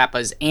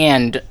Zappa's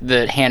and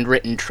the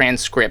handwritten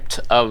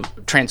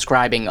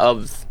transcribing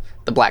of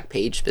the Black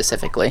Page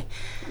specifically.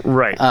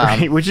 Right.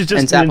 Which is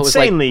just and Zappa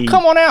insanely... was like,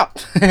 come on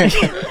out!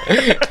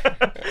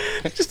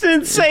 Just an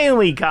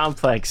insanely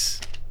complex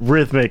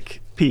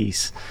rhythmic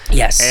piece.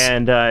 Yes.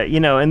 And,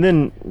 and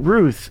then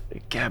Ruth,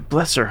 God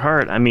bless her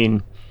heart, I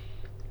mean,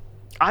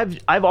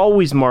 I've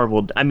always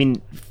marveled, I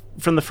mean,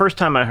 from the first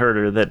time I heard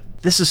her,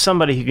 that this is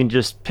somebody who can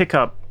just pick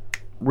up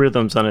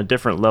rhythms on a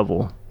different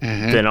level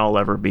than I'll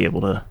ever be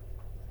able to.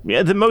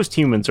 Yeah, that most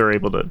humans are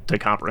able to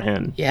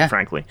comprehend,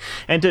 frankly,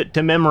 and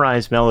to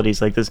memorize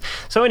melodies like this.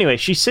 So anyway,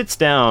 she sits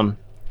down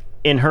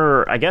in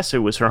her, I guess it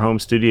was her home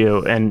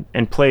studio,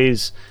 and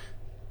plays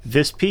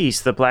this piece,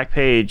 the Black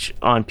Page,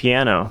 on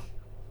piano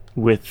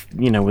with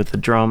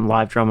the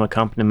live drum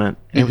accompaniment.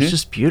 It was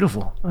just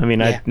beautiful. I mean,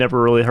 I'd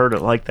never really heard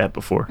it like that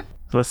before.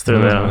 So let's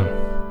throw that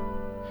on.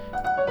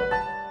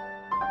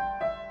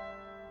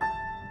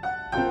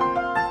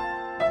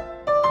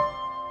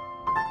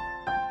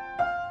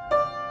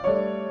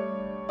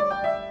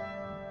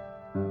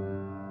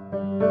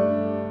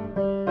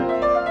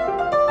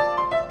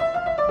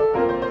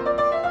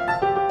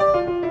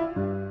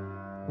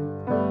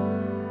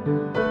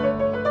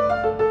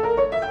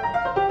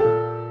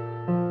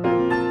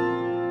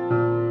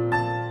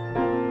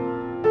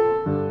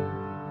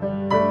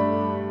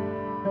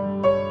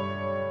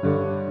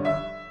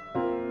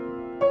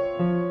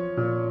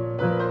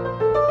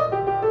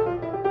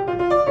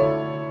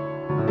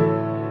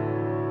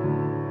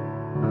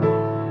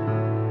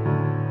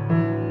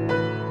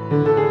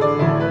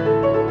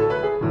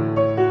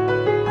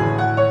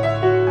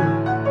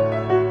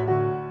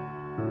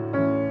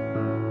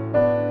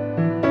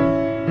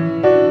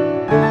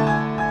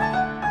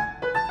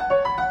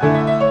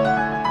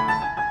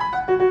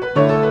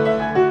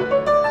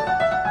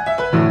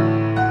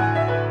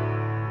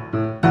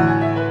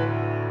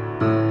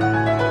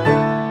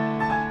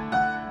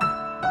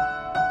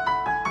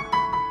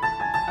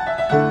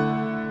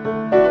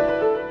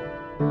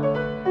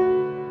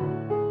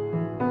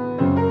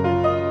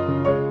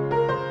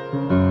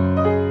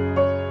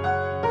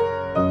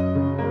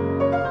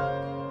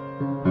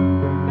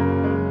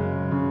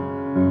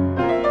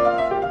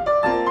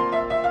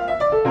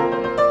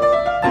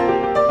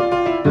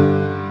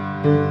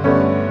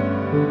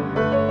 Yes,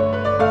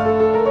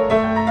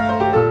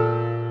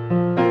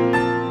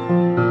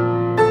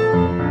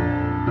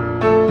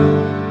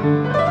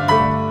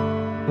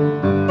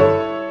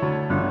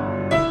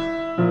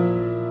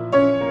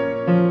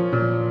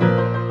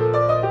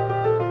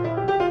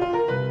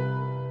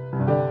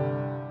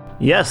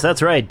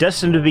 that's right.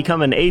 Destined to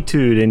become an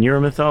etude in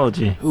your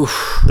mythology.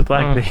 Oof. The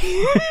Black Baby.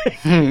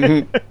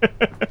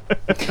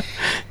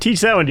 Teach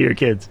that one to your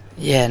kids.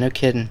 Yeah, no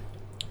kidding.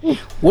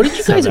 What did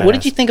you guys? What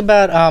did you think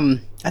about?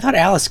 I thought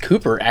Alice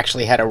Cooper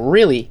actually had a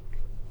really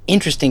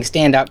interesting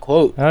standout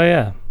quote. Oh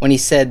yeah, when he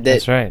said that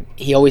that's right.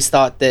 He always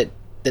thought that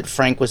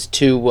Frank was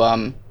too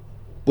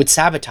would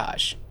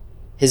sabotage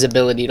his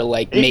ability to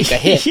like make a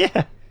hit.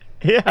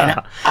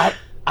 Yeah.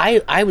 And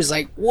I was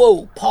like,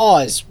 whoa,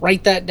 pause,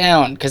 write that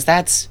down, because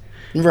that's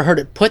never heard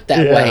it put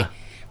that way.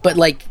 But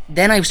like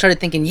then I started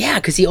thinking, yeah,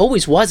 because he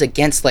always was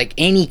against like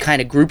any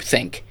kind of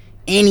groupthink.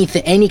 Any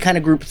kind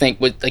of groupthink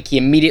was like he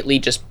immediately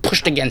just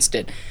pushed against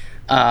it,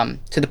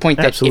 to the point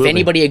that if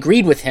anybody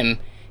agreed with him,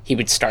 he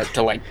would start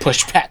to like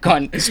push back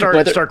on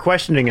start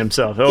questioning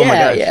himself. Oh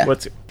my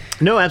gosh,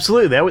 no,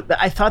 absolutely.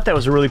 I thought that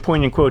was a really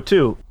poignant quote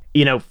too.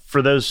 You know,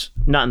 for those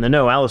not in the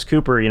know, Alice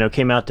Cooper, you know,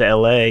 came out to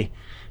L.A.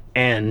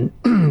 and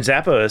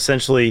Zappa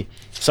essentially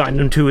signed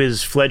him to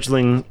his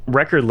fledgling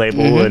record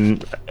label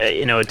and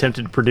you know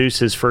attempted to produce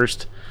his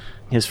first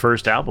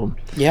album.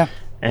 Yeah,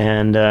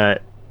 and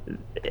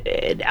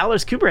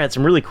Alice Cooper had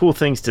some really cool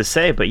things to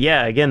say, but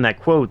yeah, again, that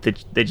quote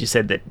that you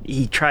said, that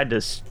he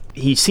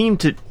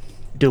seemed to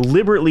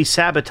deliberately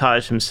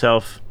sabotage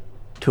himself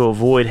to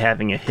avoid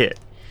having a hit.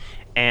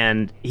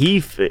 And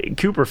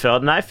Cooper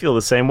felt, and I feel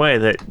the same way,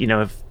 that, you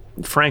know, if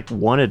Frank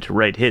wanted to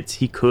write hits,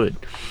 he could.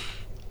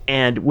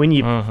 And when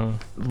you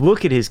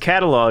look at his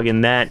catalog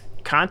in that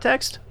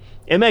context,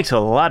 it makes a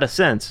lot of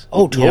sense.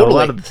 Oh,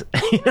 totally.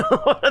 You know,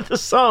 a lot of the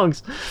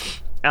songs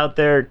out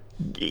there,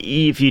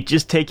 if you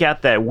just take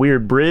out that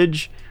weird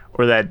bridge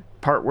or that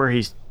part where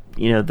he's,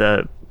 you know,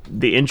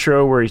 the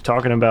intro where he's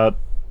talking about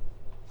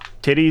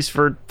titties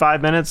for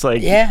 5 minutes,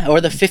 like, yeah,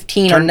 or the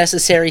 15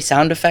 unnecessary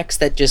sound effects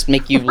that just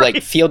make you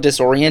like feel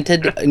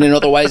disoriented in an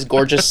otherwise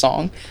gorgeous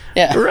song.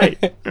 Yeah,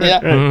 right.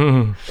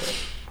 Yeah.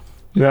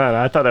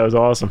 Yeah, I thought that was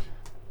awesome.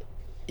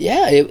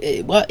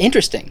 Yeah, well,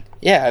 interesting.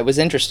 Yeah, it was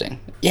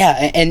interesting.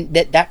 Yeah, and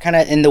that kind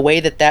of, and the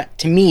way that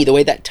to me, the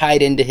way that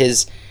tied into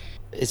his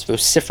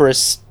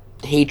vociferous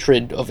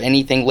hatred of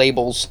anything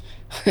labels,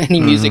 any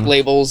music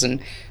labels,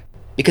 and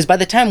because by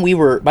the time we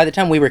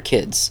were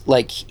kids,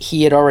 like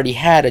he had already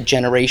had a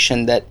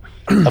generation that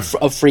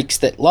of freaks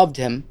that loved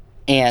him,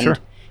 and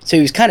so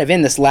he was kind of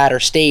in this latter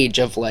stage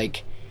of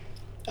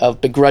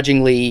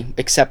begrudgingly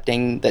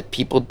accepting that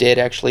people did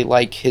actually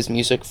like his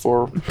music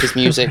for his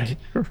music,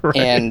 right.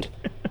 And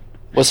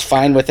was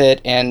fine with it,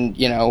 and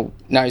you know,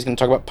 now he's going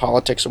to talk about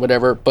politics or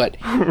whatever, but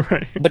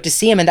but to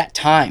see him in that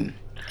time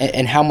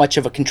and how much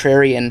of a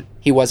contrarian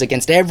he was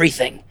against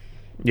everything,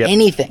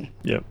 anything,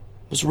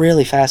 was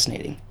really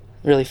fascinaning.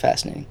 Really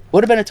fascinating.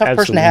 Would have been a tough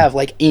person to have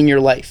like in your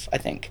life, I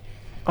think.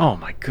 Oh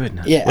my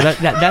goodness. Yeah. Well,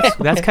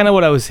 that's kind of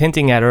what I was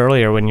hinting at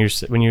earlier when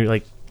you're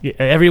like,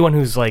 everyone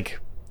who's like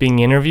being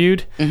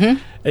interviewed,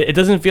 it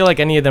doesn't feel like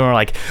any of them are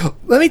like,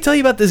 let me tell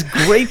you about this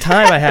great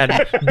time I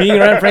had being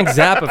around Frank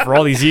Zappa for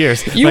all these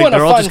years. You like, want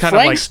a fun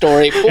Frank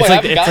story? Boy,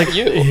 I've got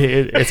you.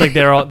 It's like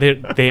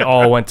they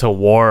all went to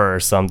war or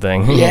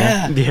something.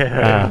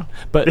 Yeah.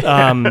 But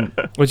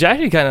which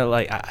actually kind of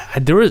like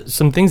there were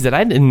some things that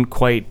I didn't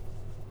quite.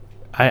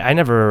 I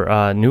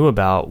never knew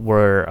about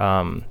where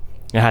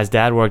his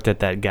dad worked at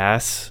that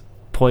gas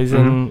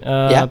poison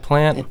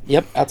plant.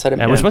 Yep, outside of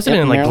which must have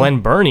been in like Glen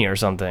Burnie or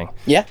something.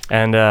 Yeah.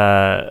 And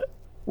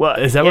well,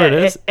 is that what it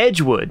is?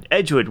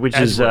 Edgewood, which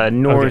is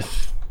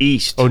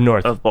northeast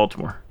of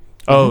Baltimore.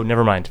 Oh,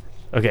 never mind.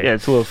 Okay. Yeah,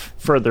 it's a little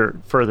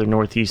further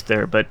northeast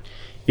there, but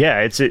yeah,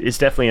 it's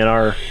definitely in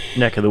our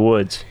neck of the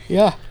woods.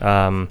 Yeah.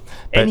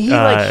 And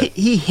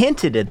he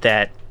hinted at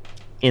that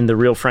in the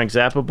real Frank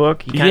Zappa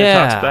book. He kind of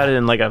talks about it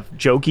in like a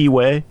jokey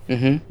way.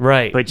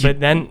 Right. But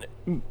then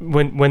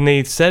when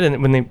they said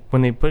it,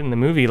 when they put in the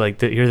movie,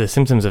 like here are the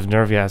symptoms of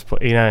nerve gas,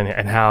 you know,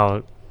 and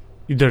how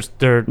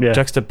they're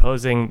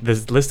juxtaposing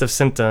this list of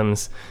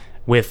symptoms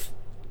with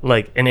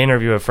like an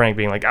interview of Frank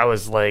being like, I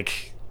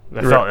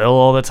felt ill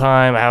all the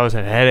time, I always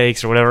had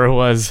headaches or whatever it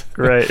was.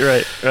 Right.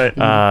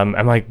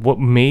 I'm like, what,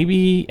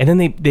 maybe, and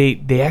then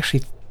they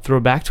actually throw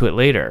back to it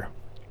later.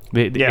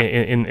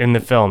 In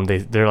the film,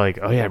 they're like,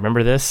 oh yeah,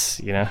 remember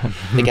this? You know,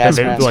 the gas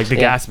masks, like the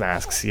gas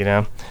masks. You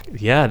know,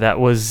 that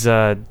was.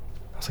 I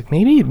was like,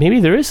 maybe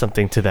there is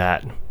something to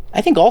that. I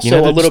think also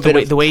a little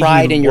bit of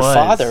pride in your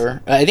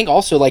father. I think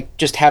also like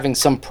just having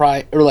some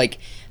pride, or like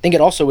I think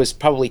it also was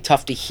probably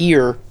tough to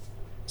hear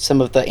some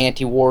of the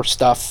anti-war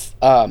stuff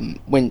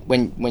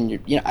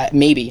when you're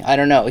maybe I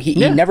don't know. He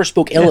never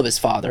spoke ill of his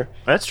father.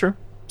 That's true.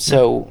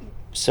 So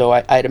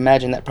I'd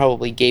imagine that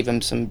probably gave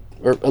him some,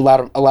 or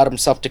allowed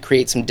himself to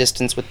create some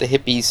distance with the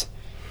hippies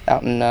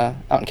out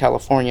in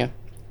California.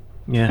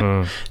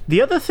 Yeah.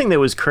 The other thing that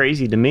was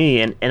crazy to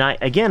me, and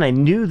I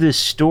knew this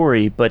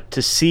story, but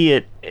to see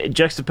it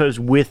juxtaposed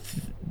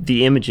with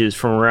the images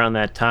from around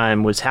that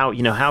time was how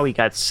he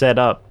got set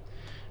up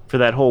for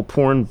that whole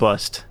porn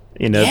bust.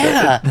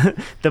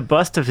 The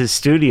bust of his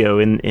studio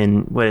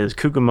in what is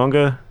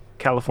Cucamonga,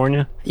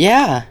 California.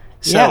 Yeah.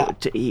 So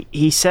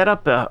he set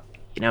up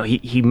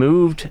he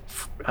moved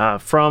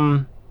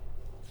from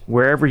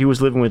wherever he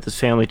was living with his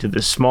family to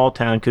this small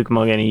town,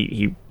 Cucamonga, and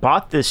he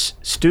bought this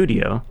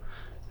studio.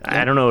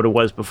 I don't know what it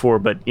was before,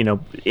 but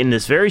in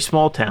this very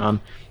small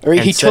town. Or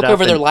he took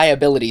over their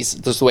liabilities.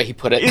 That's the way he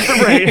put it.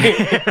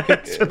 Right.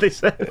 That's what they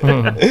said.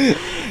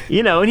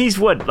 And he's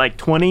like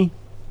 20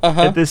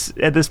 at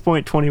this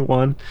point,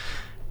 21,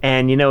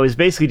 and is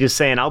basically just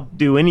saying, "I'll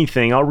do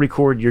anything. I'll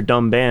record your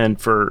dumb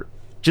band for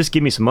just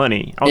give me some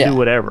money. I'll do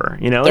whatever."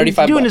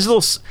 $35 doing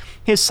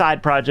his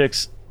side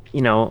projects,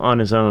 on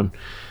his own.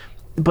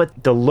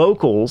 But the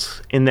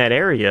locals in that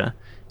area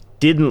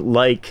didn't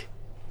like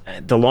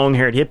the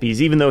long-haired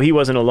hippies, even though he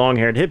wasn't a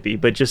long-haired hippie,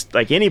 but just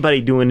like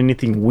anybody doing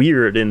anything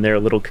weird in their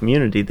little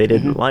community they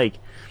didn't like.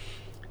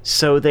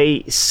 So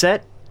they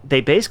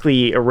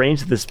basically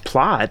arranged this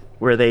plot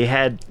where they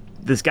had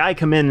this guy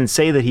come in and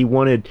say that he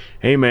wanted,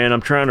 "Hey man, I'm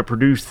trying to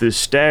produce this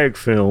stag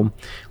film.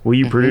 Will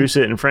you produce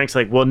it?" And Frank's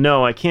like, "Well,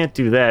 no, I can't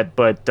do that,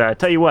 but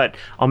tell you what,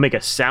 I'll make a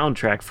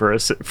soundtrack for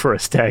a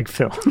stag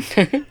film."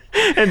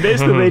 And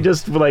basically they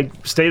just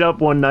like stayed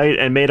up one night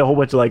and made a whole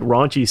bunch of like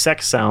raunchy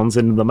sex sounds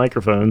into the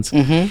microphones.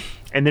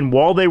 And then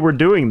while they were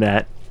doing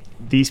that,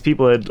 these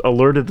people had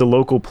alerted the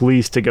local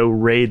police to go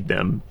raid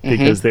them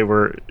because they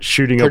were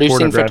shooting a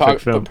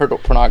pornographic film.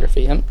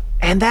 Pornography, yeah.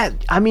 And that,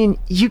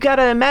 you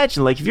gotta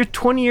imagine, like, if you're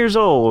 20 years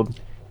old,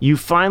 you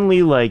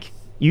finally, like,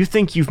 you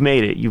think you've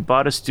made it. You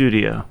bought a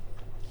studio,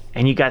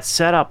 and you got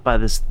set up by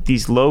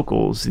these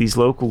local,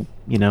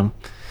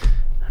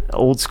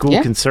 old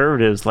school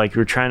conservatives, like,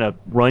 who are trying to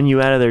run you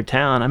out of their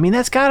town.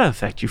 That's gotta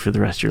affect you for the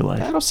rest of your life.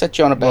 That'll set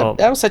you on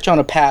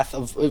a path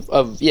of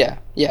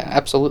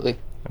absolutely.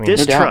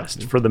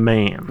 Distrust for the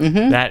man.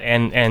 That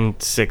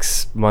and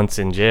 6 months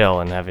in jail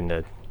and having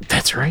to.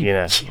 That's right.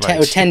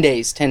 10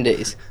 days. 10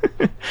 days.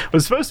 It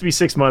was supposed to be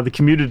 6 months. They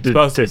commuted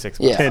to 6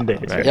 months. 10 days.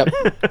 Right. Yep.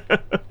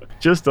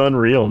 Just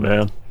unreal,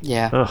 man.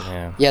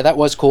 Yeah. Yeah, that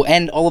was cool.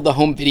 And all of the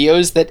home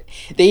videos that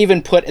they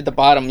even put at the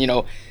bottom,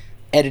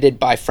 edited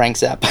by Frank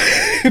Zappa.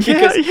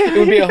 Because it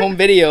would be a home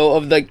video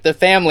of like the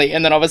family,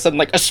 and then all of a sudden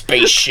like a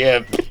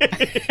spaceship,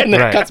 and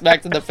then it cuts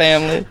back to the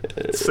family.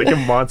 It's like a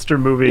monster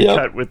movie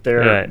cut with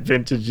their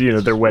vintage,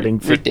 their wedding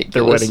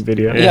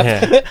video.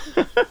 Yeah.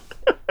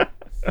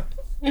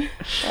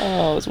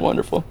 Oh, it was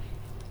wonderful.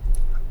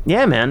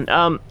 Yeah,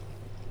 man.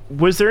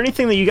 Was there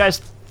anything that you guys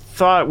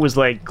thought was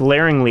like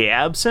glaringly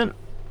absent?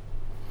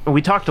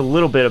 We talked a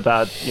little bit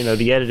about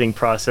the editing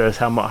process,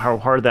 how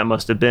hard that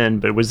must have been.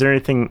 But was there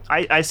anything?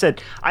 I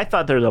said I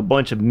thought there was a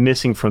bunch of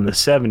missing from the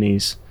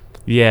 70s.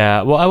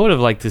 Yeah, well, I would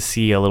have liked to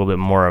see a little bit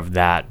more of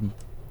that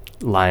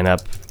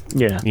lineup.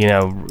 Yeah,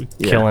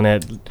 killing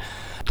it.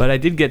 But I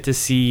did get to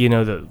see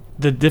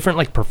the different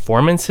like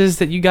performances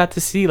that you got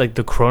to see, like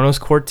the Kronos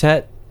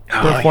Quartet.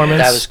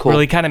 Performance that was cool.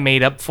 Really kind of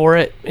made up for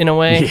it in a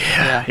way.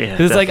 Yeah. Because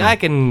it's like I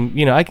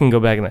can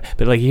go back and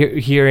but like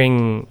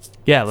hearing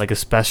like a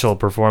special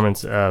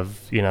performance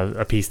of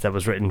a piece that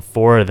was written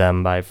for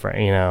them by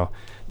that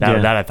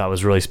I thought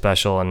was really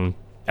special, and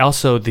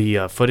also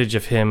the footage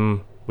of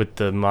him with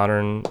the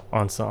modern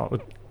ensemble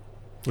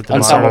with the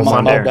Ensemble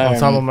Modern.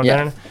 Ensemble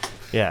Modern.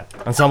 Yeah,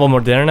 Ensemble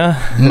Moderna.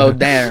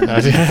 Moderna.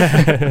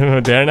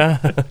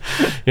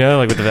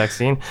 Like with the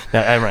vaccine.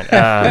 No, I'm right.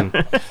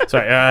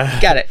 Sorry.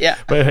 Got it. Yeah.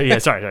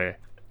 But sorry.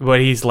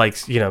 But he's like,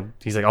 I'm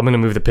gonna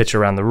move the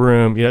picture around the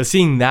room.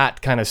 Seeing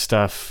that kind of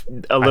stuff.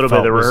 A little bit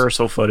of the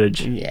rehearsal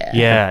footage.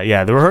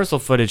 Yeah. The rehearsal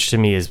footage to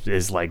me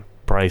is like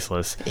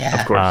priceless. Yeah.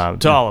 Of course.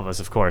 To all of us,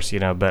 of course.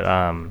 But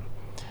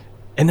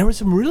and there was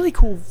some really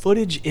cool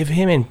footage of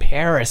him in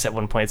Paris at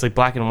one point. It's like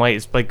black and white.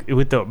 It's like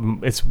with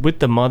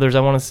the mothers, I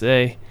want to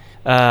say.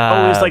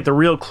 It's like the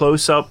real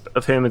close-up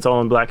of him. It's all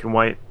in black and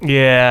white.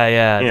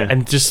 Yeah.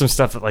 And just some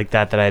stuff like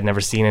that I had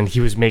never seen. And he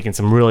was making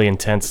some really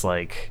intense,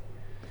 like,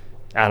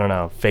 I don't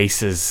know,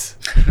 faces.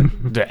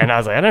 And I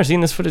was like, I've never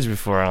seen this footage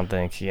before, I don't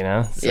think, So,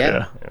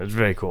 yeah. It was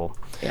very cool.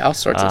 Yeah, all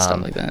sorts of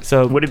stuff like that.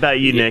 So what about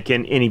you, Nick?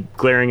 And any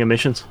glaring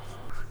omissions?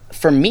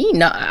 For me,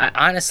 no,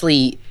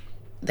 honestly,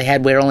 they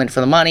had We're All In For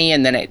The Money,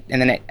 and then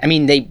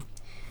they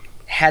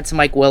had some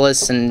Mike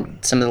Willis and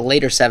some of the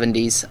later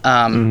 70s.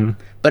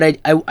 But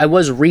I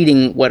was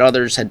reading what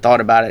others had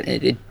thought about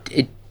it.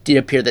 It did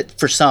appear that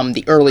for some,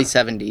 the early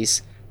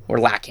 70s were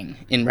lacking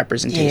in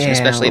representation,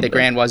 especially the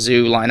Grand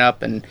Wazoo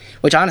lineup, and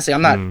which honestly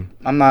I'm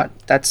not.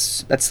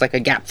 That's like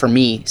a gap for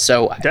me.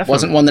 So it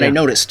wasn't one that I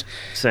noticed.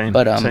 Same.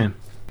 But I'll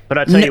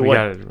tell you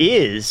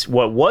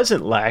what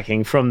wasn't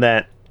lacking from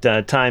that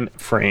time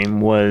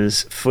frame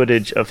was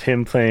footage of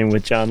him playing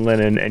with John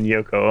Lennon and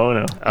Yoko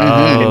Ono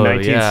in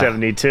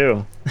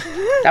 1972.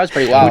 That was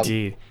pretty wild.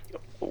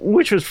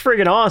 Which was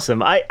friggin'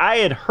 awesome. I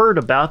had heard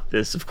about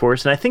this, of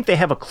course, and I think they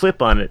have a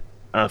clip on it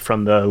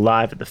from the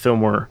Live at the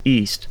Fillmore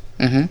East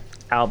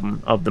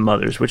album of the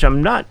Mothers, which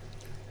I'm not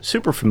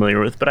super familiar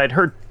with, but I'd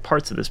heard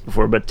parts of this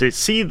before. But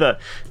to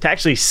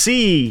actually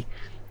see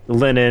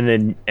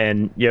Lennon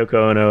and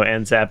Yoko Ono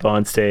and Zappa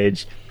on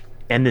stage,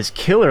 and this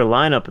killer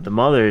lineup of the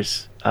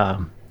Mothers,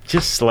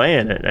 just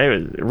slaying it. It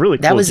was a really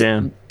cool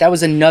jam. That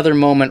was another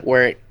moment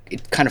where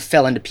it kind of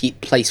fell into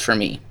place for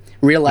me,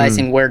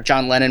 realizing where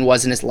John Lennon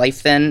was in his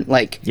life then,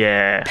 like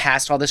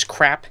past all this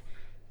crap,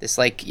 this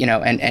like, you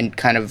know, and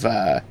kind of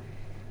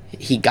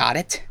he got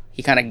it.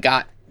 He kind of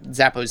got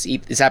Zappa's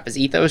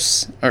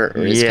ethos or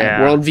his kind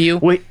of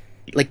worldview.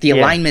 Like the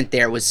alignment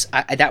there was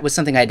that was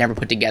something I had never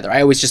put together.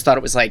 I always just thought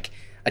it was like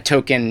a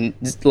token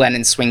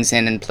Lennon swings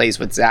in and plays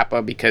with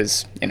Zappa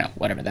because, you know,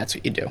 whatever, that's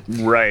what you do.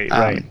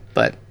 Right.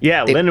 But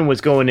Lennon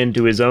was going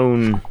into his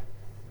own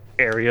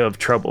area of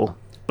trouble,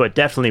 but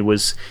definitely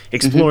was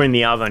exploring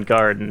the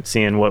avant-garde and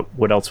seeing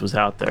what else was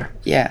out there.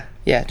 Yeah,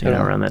 totally. You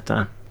know, around that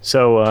time.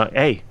 So,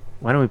 hey,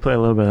 why don't we play a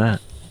little bit of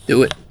that?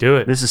 Do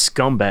it. This is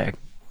Scumbag.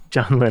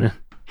 John Lennon,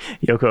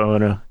 Yoko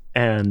Ono,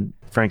 and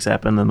Frank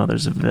Zappa and the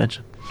Mothers of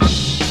Invention.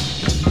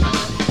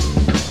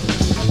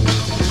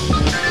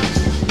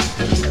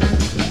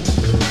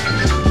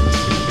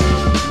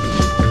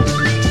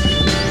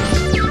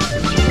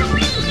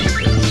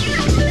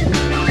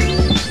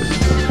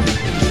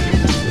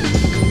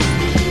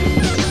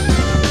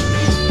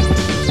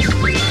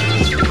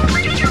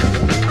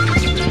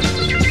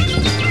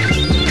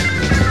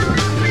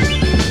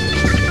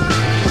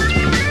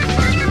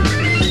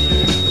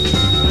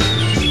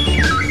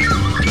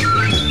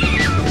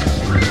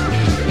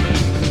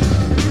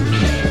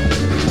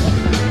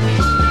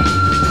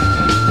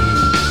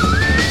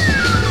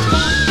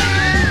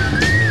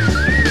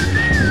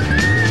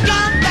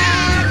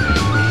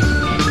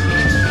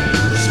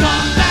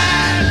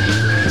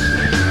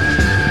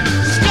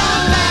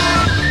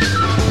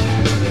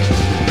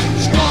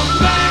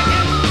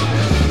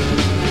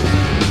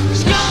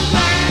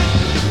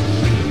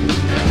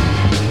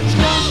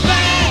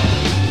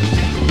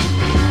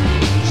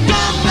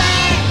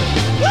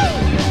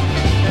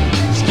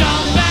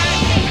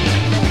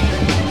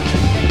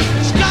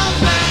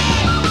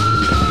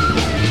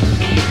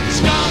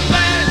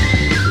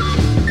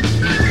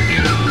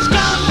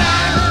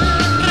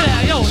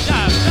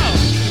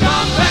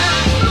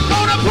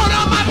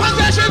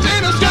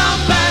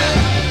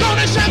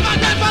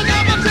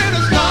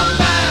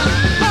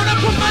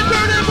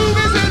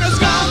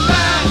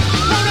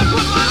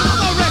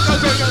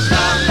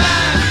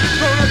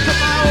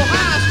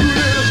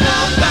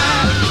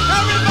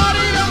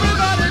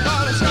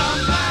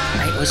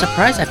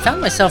 I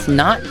found myself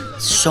not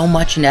so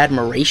much in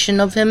admiration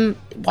of him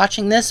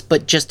watching this,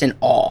 but just in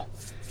awe.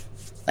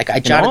 Like I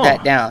jotted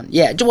that down.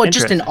 Yeah, well,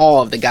 just in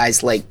awe of the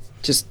guy's like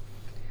just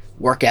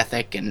work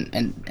ethic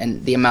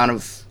and the amount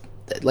of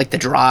like the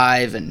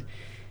drive and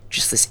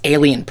just this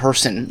alien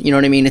person. You know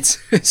what I mean? It's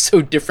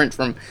so different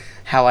from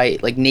how I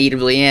like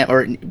natively am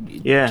or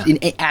in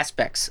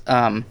aspects.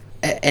 And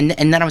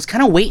then I was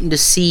kind of waiting to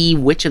see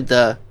which of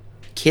the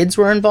kids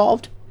were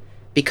involved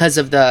because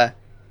of the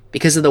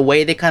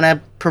way they kind of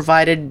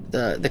provided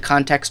the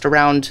context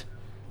around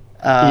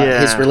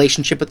his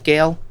relationship with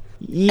Gail.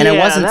 Yeah,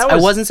 and I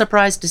wasn't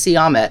surprised to see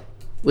Ahmet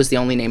was the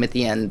only name at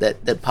the end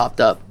that popped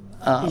up.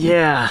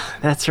 Yeah,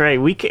 that's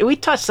right. We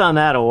touched on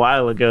that a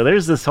while ago.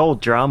 There's this whole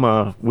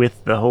drama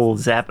with the whole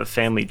Zappa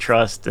family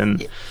trust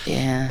and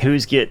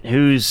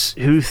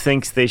who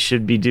thinks they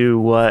should be do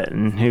what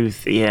and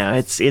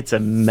it's a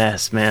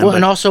mess, man. Well,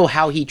 and also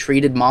how he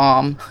treated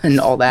mom and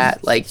all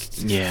that. Like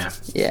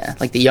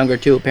like the younger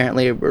two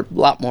apparently were a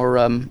lot more.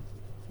 I'm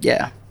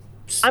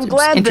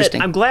glad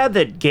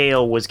that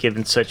Gail was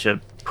given such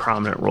a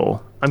prominent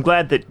role. I'm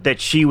glad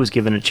that she was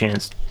given a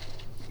chance.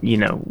 You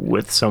know,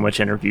 with so much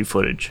interview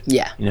footage.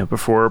 Yeah. You know,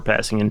 before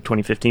passing in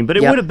 2015. But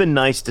it would have been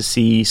nice to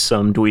see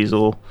some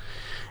Dweezil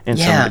and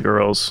some of the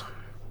girls.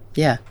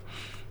 Yeah.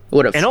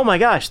 Would have. And oh my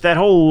gosh, that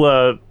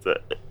whole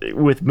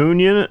with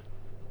Moon Unit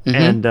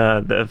and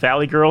the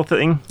Valley Girl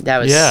thing. That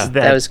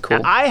was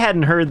cool. I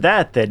hadn't heard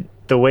that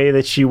the way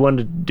that she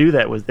wanted to do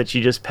that was that she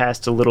just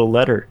passed a little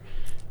letter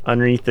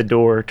underneath the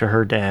door to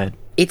her dad.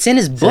 It's in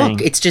his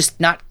book. It's just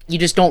not. You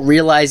just don't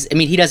realize. I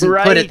mean, he doesn't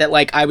put it that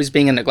like I was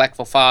being a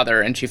neglectful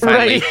father, and she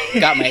finally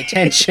got my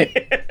attention.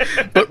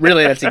 But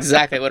really, that's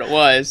exactly what it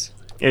was.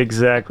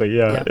 Exactly.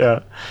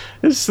 Yeah.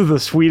 This is the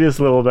sweetest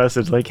little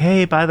message. Like,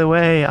 hey, by the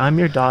way, I'm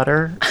your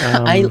daughter.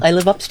 I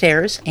live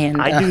upstairs, and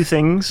I do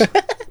things,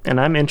 and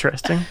I'm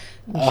interesting.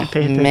 You should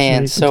pay attention.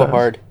 Man, so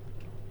hard.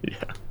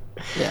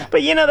 Yeah.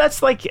 But you know,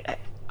 that's like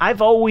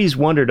I've always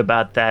wondered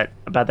about that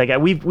guy.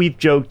 We've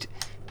joked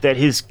that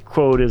his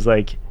quote is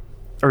like.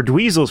 Or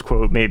Dweezil's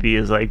quote maybe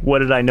is like, what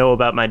did I know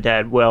about my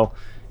dad? Well,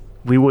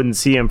 we wouldn't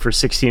see him for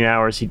 16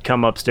 hours. He'd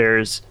come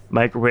upstairs,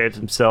 microwave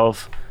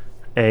himself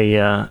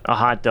a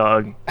hot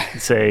dog,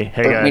 and say,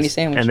 hey guys,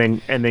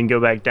 and then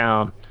go back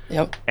down.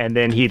 Yep. And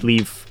then he'd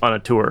leave on a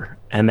tour.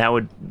 And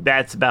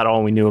that's about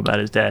all we knew about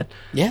his dad.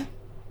 Yeah.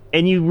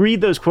 And you read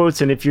those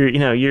quotes, and if you're a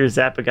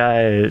Zappa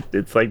guy,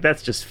 it's like,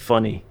 that's just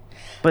funny.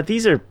 But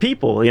these are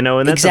people,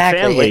 and that's a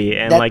family,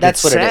 and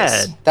that's it's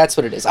sad. That's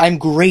what it is. I'm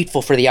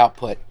grateful for the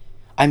output.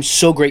 I'm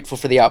so grateful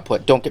for the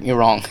output. Don't get me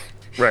wrong.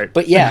 Right.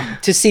 But yeah,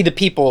 to see the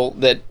people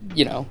that,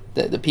 you know,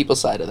 the people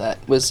side of that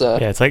was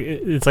it's like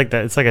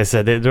that. It's like I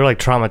said, they're like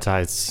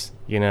traumatized,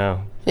 you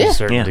know, to a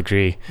certain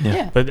degree.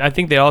 Yeah. But I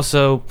think they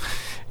also,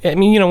 I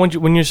mean, you know,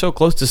 when you're so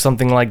close to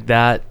something like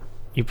that,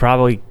 you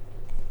can't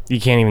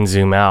even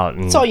zoom out.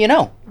 And, that's all you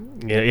know.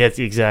 Yeah,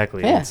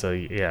 exactly. Yeah. And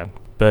so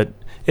but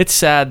it's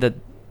sad that,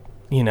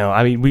 you know,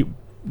 I mean,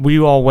 we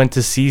all went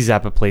to see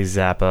Zappa play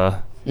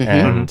Zappa,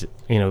 and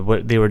you know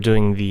what they were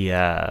doing the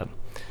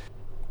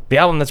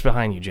album that's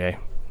behind you, Jay.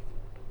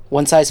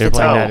 One Size Fits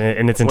All. They're playing that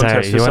in its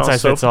entirety. One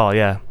Size Fits All.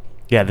 Yeah,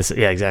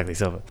 exactly.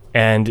 So,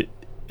 and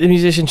the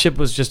musicianship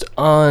was just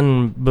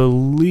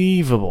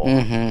unbelievable.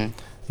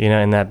 You know,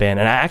 in that band.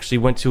 And I actually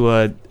went to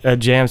a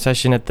jam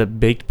session at the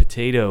Baked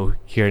Potato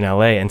here in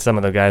LA, and some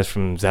of the guys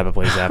from Zappa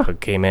Play Zappa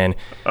came in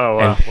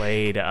and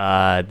played.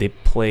 They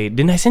played.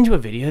 Didn't I send you a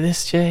video of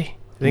this, Jay?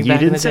 You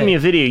didn't send me a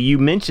video. You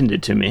mentioned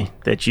it to me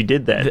that you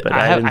did that, but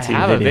I didn't see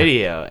a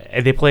video.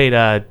 They played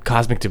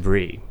Cosmic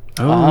Debris.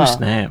 Oh,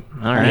 snap.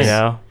 All right. You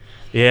know?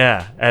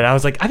 Yeah. And I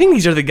was like, I think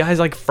these are the guys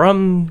like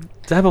from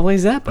Zappa Play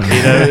Zappa.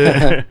 You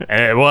know?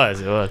 And it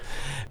was.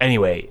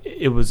 Anyway,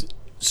 it was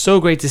so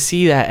great to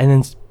see that. And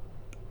then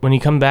when you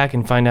come back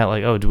and find out,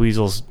 like, oh,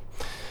 Dweezil's,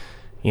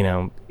 you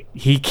know,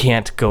 he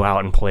can't go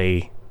out and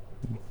play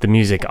the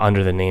music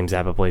under the name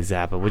Zappa Plays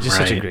Zappa, which is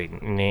such a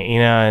great name, you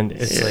know, and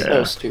it's like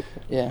so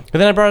stupid. Yeah. But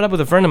then I brought it up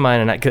with a friend of mine,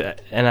 and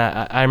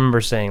I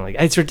remember saying, like,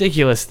 it's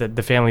ridiculous that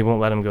the family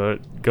won't let him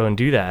go and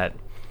do that.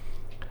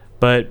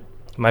 But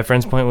my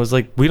friend's point was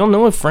like, we don't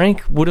know if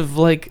Frank would have,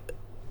 like,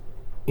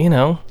 you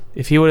know,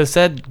 if he would have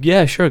said,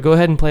 yeah, sure, go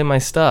ahead and play my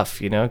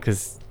stuff, you know,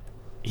 because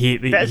he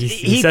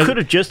could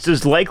have just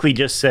as likely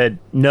just said,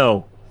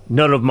 no,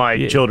 none of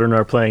my children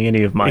are playing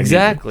any of my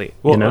music,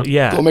 well, you know?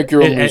 Yeah. Go make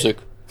your own music.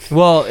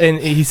 Well, and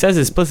he says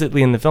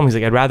explicitly in the film, he's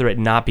like, I'd rather it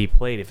not be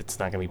played if it's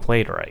not going to be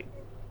played right.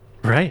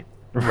 Right.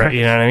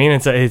 You know what I mean?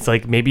 It's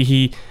like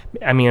maybe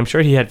I'm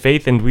sure he had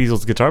faith in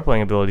Dweezil's guitar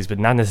playing abilities, but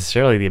not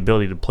necessarily the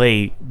ability to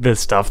play the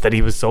stuff that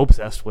he was so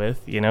obsessed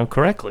with, you know,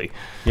 correctly.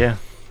 Yeah.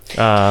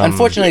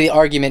 Unfortunately, the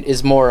argument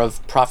is more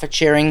of profit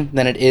sharing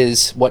than it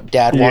is what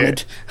Dad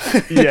wanted.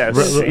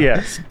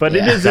 Yes. But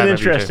it is an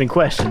interesting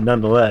question,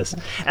 nonetheless.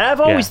 And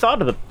I've always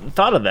thought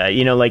of that.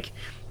 You know, like,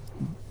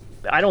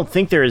 I don't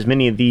think there are as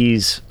many of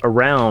these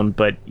around,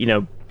 but, you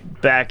know,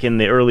 back in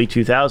the early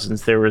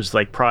 2000s, there was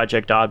like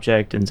Project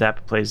Object and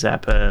Zappa Plays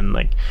Zappa, and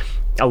like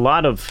a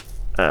lot of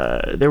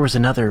there was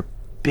another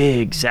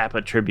big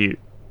Zappa tribute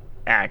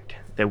act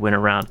that went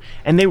around,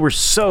 and they were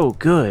so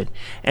good,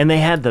 and they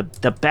had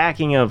the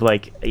backing of,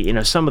 like, you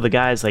know, some of the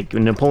guys like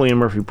Napoleon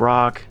Murphy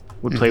Brock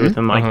would play with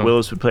them, Mike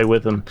Willis would play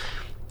with them,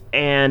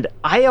 and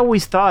I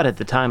always thought at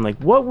the time, like,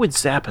 what would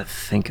Zappa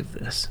think of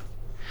this?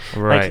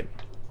 Right.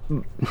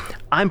 Like,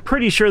 I'm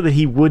pretty sure that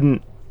he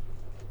wouldn't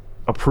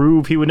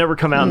approve. He would never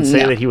come out and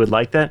say that he would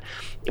like that.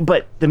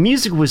 But the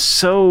music was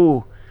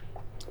so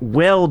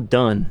well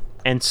done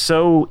and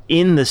so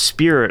in the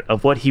spirit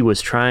of what he was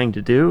trying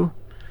to do.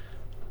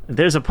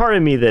 There's a part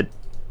of me that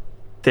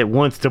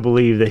wants to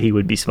believe that he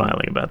would be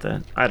smiling about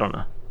that. I don't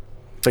know.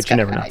 But you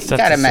never know. You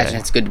gotta imagine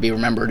it's good to be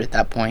remembered at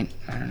that point.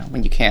 I don't know.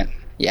 When you can't.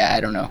 Yeah,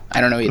 I don't know.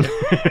 I don't know either.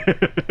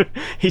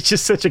 He's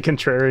just such a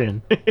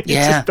contrarian.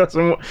 Yeah.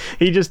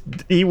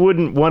 He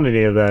wouldn't want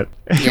any of that.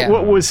 Yeah.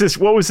 What was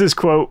his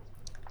quote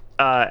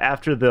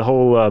after the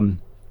whole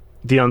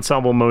the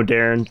Ensemble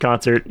Modern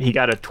concert? He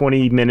got a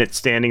 20-minute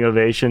standing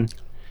ovation,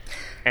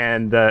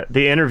 and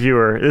the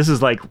interviewer, this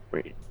is like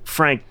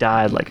Frank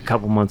died like a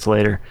couple months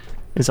later.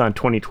 It's on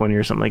 2020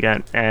 or something like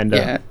that,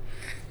 and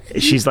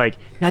she's like,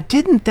 now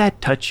didn't that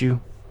touch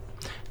you?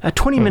 A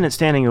 20-minute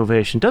standing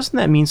ovation, doesn't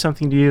that mean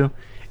something to you?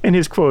 And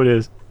his quote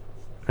is,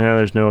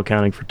 there's no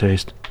accounting for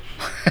taste.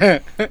 Yeah.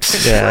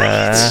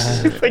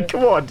 Like,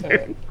 come on,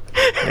 dude.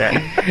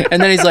 Yeah.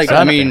 And then he's like,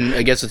 I mean,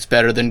 I guess it's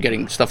better than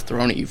getting stuff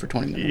thrown at you for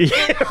 20 minutes.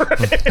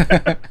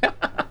 Yeah,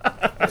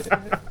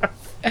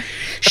 right.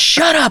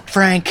 Shut up,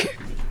 Frank.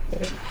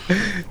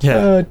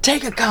 Yeah.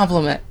 Take a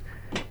compliment.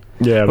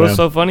 Yeah, what's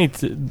so funny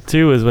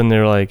too is when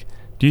they're like,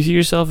 do you see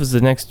yourself as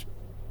the next,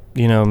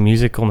 you know,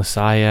 musical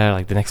messiah,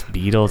 like the next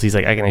Beatles? He's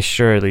like, I can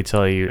assuredly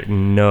tell you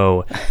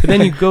no. But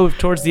then you go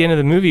towards the end of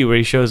the movie where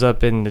he shows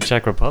up in the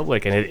Czech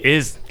Republic, and it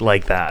is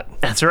like that.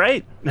 That's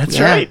right. That's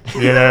right.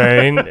 You know what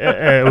I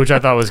mean? Which I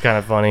thought was kind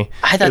of funny.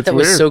 I thought that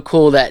was so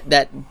cool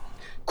that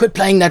quit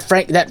playing that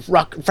Frank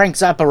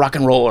Zappa rock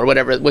and roll or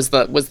whatever was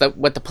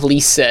what the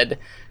police said.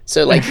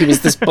 So like he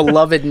was this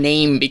beloved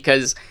name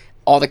because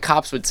all the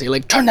cops would say,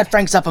 like, turn that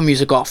Frank Zappa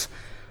music off.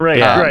 Right,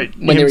 right.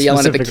 When they were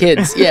yelling at the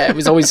kids. Yeah, it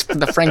was always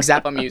the Frank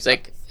Zappa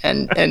music.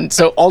 And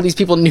so all these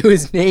people knew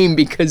his name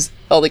because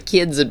all the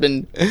kids had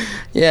been,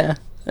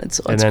 that's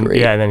great.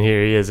 Yeah, and then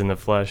here he is in the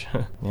flesh.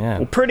 Yeah.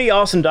 Well, pretty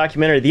awesome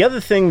documentary. The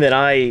other thing that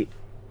I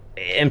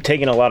am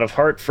taking a lot of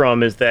heart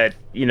from is that,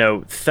 you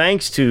know,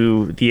 thanks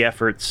to the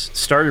efforts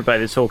started by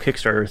this whole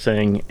Kickstarter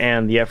thing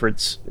and the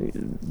efforts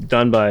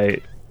done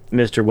by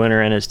Mr. Winter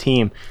and his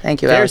team,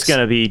 thank you, there's going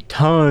to be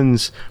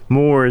tons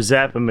more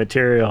Zappa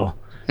material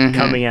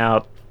coming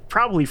out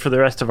probably for the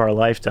rest of our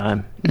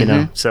lifetime, you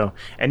know. So,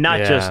 and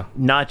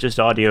not just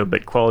audio,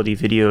 but quality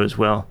video as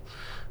well.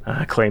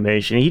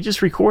 Claymation. He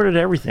just recorded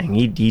everything.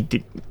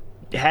 He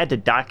had to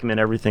document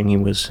everything he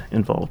was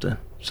involved in.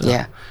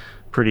 So,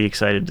 pretty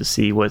excited to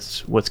see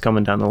what's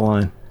coming down the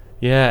line.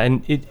 Yeah,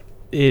 and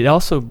it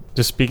also,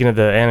 just speaking of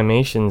the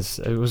animations,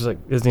 it was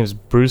like, his name is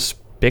Bruce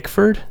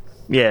Bickford.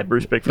 Yeah,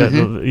 Bruce Bickford.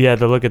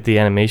 The look at the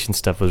animation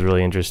stuff was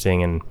really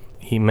interesting, and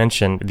he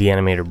mentioned the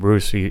animator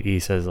Bruce. He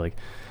says, like,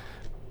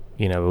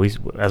 you know,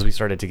 as we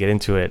started to get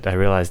into it, I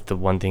realized the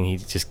one thing he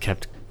just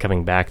kept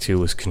coming back to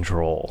was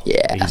control.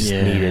 Yeah. He just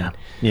needed,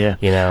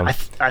 you know.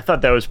 I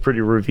thought that was pretty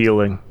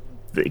revealing,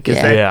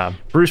 because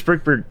Bruce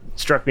Bickford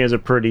struck me as a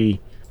pretty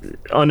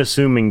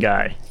unassuming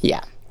guy.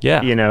 Yeah.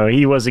 Yeah. You know,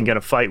 he wasn't going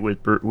to fight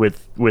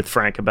with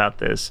Frank about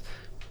this,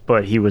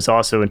 but he was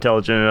also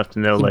intelligent enough to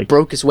know, he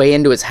broke his way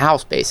into his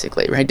house,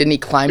 basically, right? Didn't he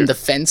climb the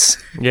fence?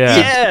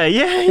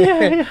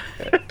 Yeah.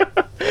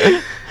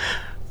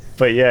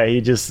 But yeah, he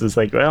just was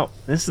like, well,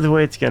 this is the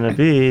way it's going to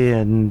be,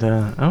 and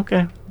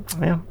okay,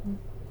 well,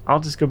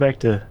 I'll just go back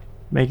to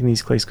making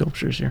these clay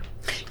sculptures here.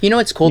 You know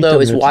what's cool, though,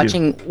 is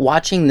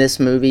watching this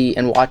movie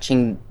and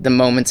watching the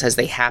moments as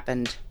they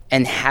happened,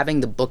 and having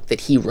the book that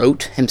he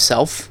wrote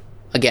himself.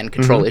 Again,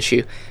 control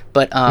issue,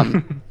 but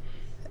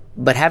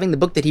but having the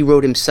book that he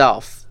wrote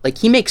himself, like,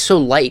 he makes so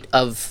light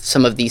of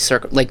some of these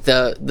like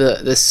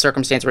the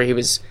circumstance where he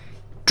was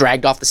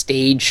dragged off the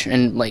stage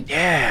and, like,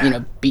 you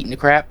know, beaten to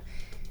crap.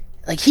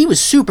 Like, he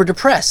was super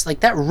depressed. Like,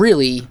 that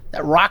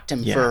rocked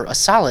him for a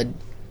solid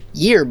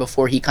year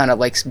before he kind of,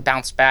 like,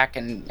 bounced back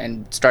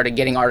and started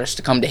getting artists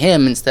to come to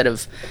him instead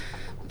of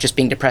just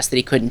being depressed that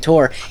he couldn't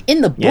tour. In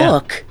the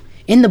book,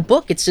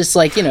 it's just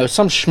like, you know,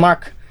 some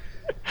schmuck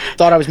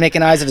thought I was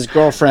making eyes at his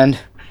girlfriend,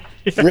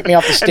 ripped me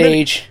off the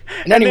stage.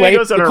 And anyway, he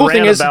goes on the a cool rant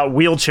thing is about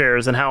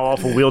wheelchairs and how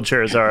awful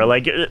wheelchairs are.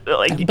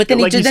 But then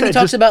he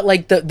talks about,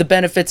 like, the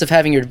benefits of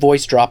having your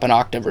voice drop an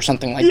octave or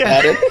something like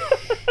that.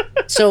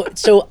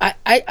 So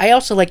I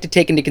also like to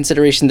take into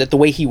consideration that the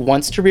way he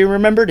wants to be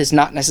remembered is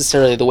not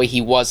necessarily the way he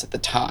was at the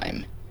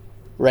time,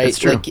 right? That's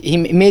true. Like, he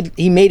made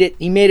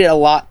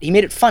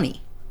it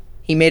funny.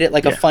 He made it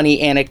like a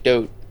funny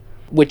anecdote,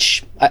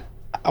 which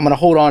I'm gonna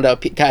hold on to.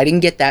 I didn't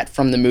get that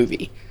from the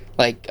movie,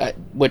 like,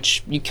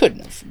 which you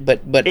couldn't have. But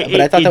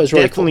I thought that was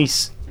really cool.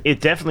 It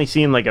definitely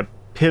seemed like a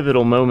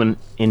pivotal moment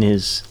in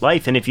his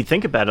life. And if you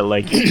think about it,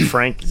 like,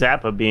 Frank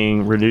Zappa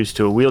being reduced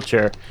to a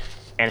wheelchair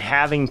and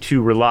having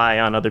to rely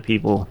on other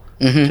people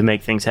to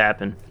make things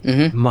happen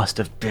must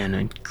have been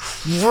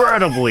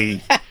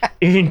incredibly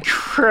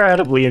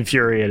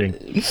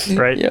infuriating,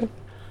 right? Yep.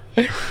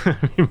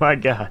 My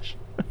gosh.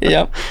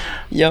 Yep.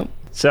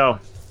 So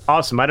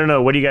awesome. I don't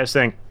know. What do you guys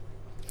think?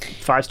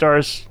 5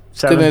 stars?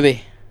 7? Good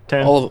movie.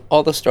 10?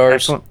 All the stars.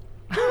 Excellent.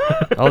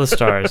 All the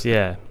stars,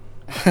 yeah.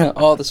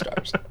 All the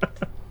stars.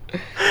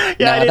 I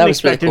didn't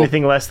expect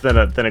anything less than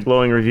a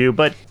glowing review,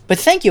 but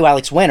thank you,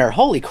 Alex Winter.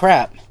 Holy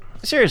crap!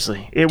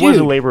 Seriously, it was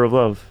a labor of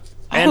love,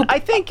 and I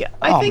think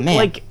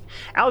like,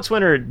 Alex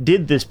Winter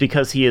did this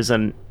because he is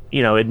an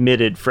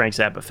admitted Frank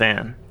Zappa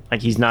fan.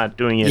 Like, he's not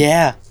doing it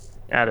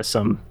out of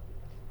some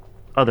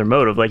other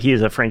motive. Like, he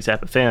is a Frank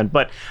Zappa fan,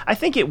 but I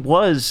think it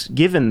was,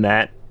 given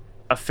that,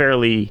 a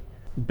fairly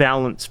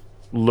balanced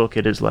look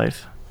at his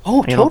life.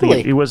 Oh,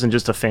 totally. He wasn't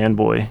just a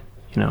fanboy,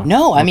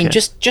 No, I mean,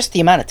 just the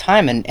amount of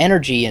time and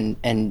energy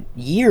and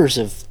years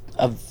of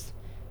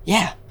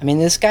I mean,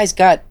 this guy's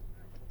got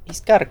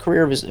a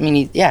career of his. I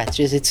mean,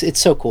 it's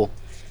so cool,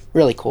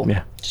 really cool.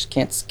 Yeah, just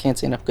can't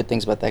say enough good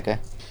things about that guy.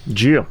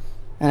 Gio.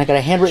 And I got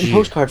a handwritten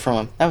postcard from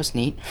him. That was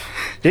neat.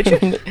 Did you?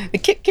 the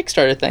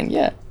Kickstarter thing,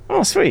 yeah.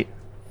 Oh, sweet.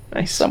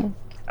 Nice. Somewhere.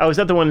 Oh, is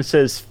that the one that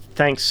says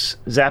 "Thanks,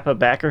 Zappa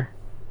backer"?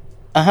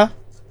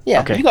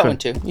 Yeah, okay, you got one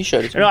too. You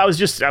showed it to me. No, I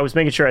was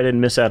making sure I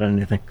didn't miss out on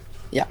anything.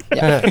 Yeah.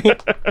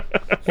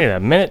 Wait a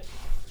minute.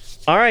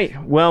 All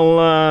right.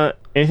 Well,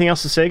 anything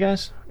else to say,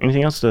 guys?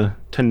 Anything else to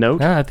note?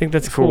 No, I think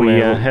that's before cool, we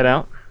man. Head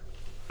out.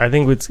 I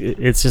think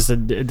it's just a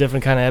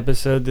different kind of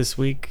episode this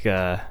week.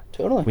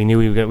 Totally. We knew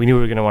we were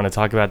going to want to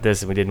talk about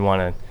this, and we didn't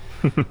want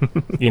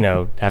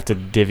to, have to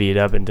divvy it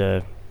up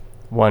into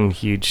one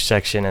huge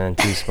section and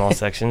then 2 small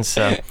sections.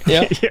 So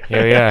here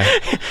we are.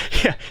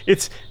 Yeah,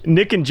 it's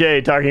Nick and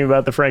Jay talking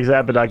about the Frank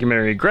Zappa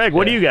documentary. Greg,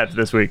 what do you got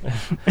this week?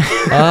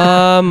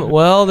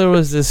 Well, there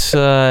was this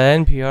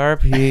NPR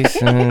piece.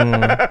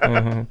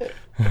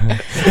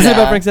 Is it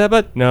about Frank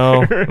Zappa?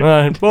 No.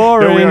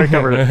 Boring. No, we already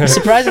covered it.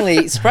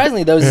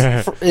 Surprisingly, those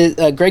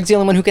Greg's the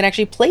only one who can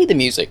actually play the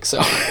music.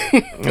 So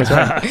that's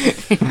right.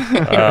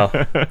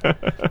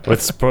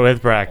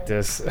 with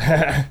practice.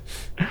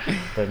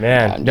 But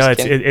man,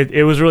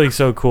 it was really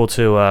so cool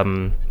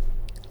to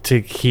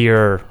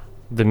hear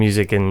the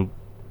music and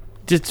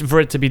just for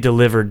it to be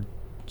delivered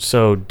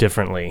so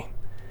differently.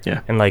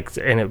 Yeah, and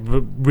it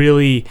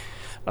really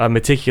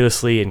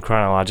meticulously and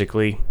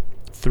chronologically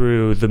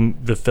through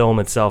the film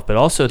itself, but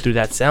also through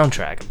that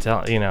soundtrack.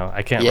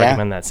 I can't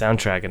recommend that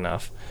soundtrack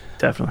enough.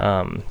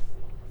 Definitely.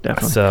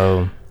 Definitely.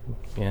 So,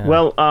 yeah.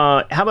 Well,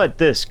 how about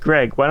this,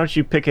 Greg? Why don't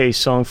you pick a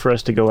song for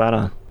us to go out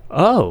on?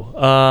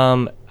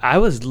 Oh, I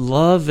was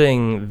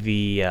loving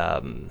the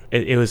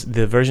it was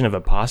the version of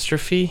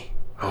Apostrophe.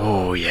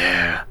 Oh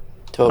yeah,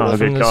 totally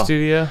from the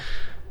studio.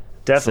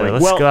 Definitely.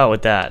 So let's go out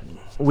with that.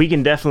 We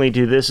can definitely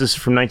do this. This is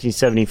from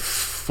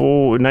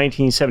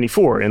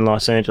 1974 in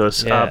Los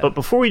Angeles. Yeah. But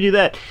before we do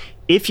that,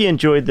 if you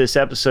enjoyed this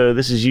episode,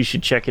 You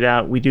should check it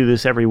out. We do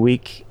this every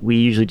week. We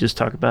usually just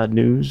talk about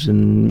news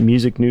and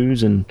music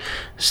news and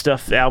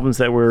stuff, albums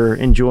that we're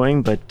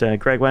enjoying. But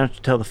Greg, why don't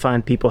you tell the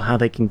fine people how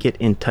they can get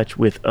in touch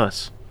with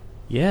us?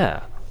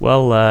 Yeah.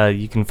 Well,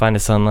 you can find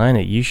us online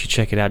at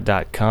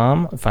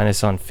youshouldcheckitout.com. Find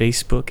us on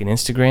Facebook and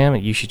Instagram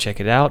at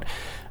YouShouldCheckItOut.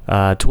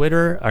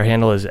 Twitter, our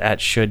handle is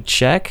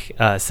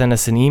 @shouldcheck. Send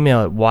us an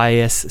email at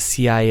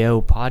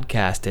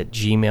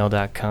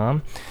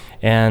ysciopodcast@gmail.com.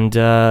 And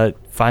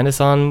find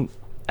us on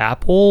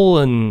Apple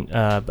and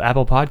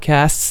Apple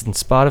Podcasts and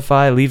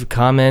Spotify. Leave a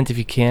comment if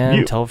you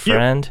can. Tell a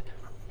friend.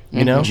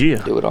 You know,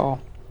 do it all.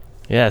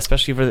 Yeah,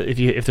 especially for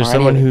if there's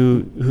someone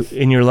who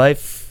in your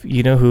life,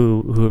 you know,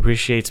 who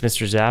appreciates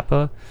Mr.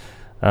 Zappa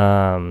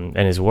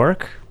and his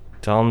work.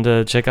 Tell them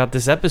to check out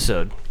this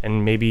episode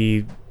and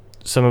maybe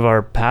some of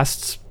our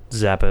past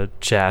Zappa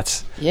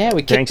chats. Yeah,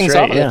 we kicked things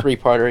off with a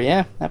 3-parter.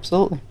 Yeah,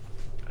 absolutely.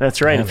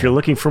 That's right. Yeah, if you're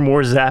looking for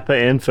more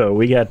Zappa info,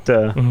 we got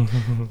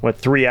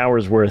 3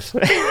 hours worth.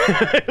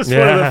 It's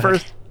one of the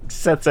first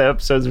sets of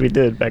episodes we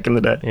did back in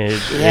the day.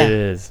 It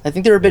is. I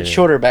think they were a bit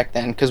shorter back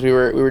then because we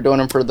were doing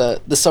them for the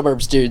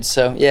suburbs dudes.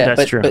 So yeah,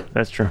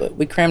 that's true. But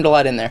we crammed a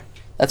lot in there.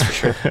 That's for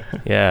sure.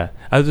 Yeah.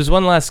 There's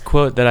one last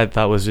quote that I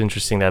thought was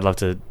interesting that I'd love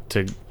to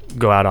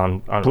go out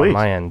on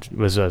my end,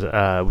 was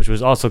which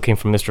was also came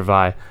from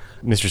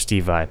Mr.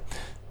 Steve Vai,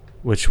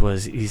 which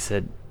was, he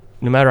said,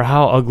 no matter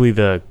how ugly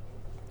the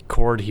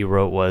chord he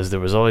wrote was, there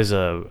was always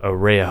a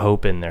ray of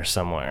hope in there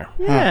somewhere.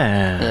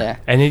 Yeah.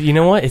 And you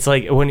know what? It's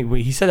like when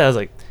he said that, I was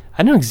like,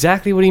 I know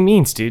exactly what he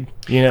means, dude.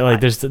 You know, like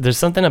there's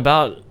something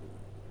about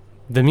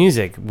the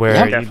music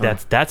where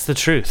that's the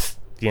truth.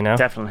 You know,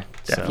 definitely.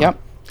 So, yep.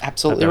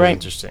 Absolutely right.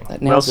 Interesting.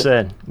 Well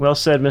said. Well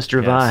said,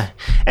 Mr. Vai.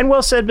 And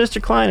well said, Mr.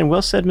 Klein. And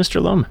well said,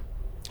 Mr. Lohman.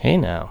 Hey,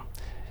 now.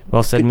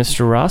 Well said,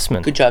 Mr.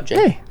 Rossman. Good job,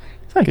 Jay.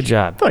 Hey, good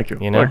job. Thank you.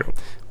 You know?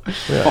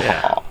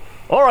 Yeah.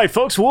 All right,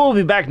 folks. We'll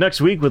be back next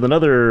week with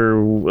another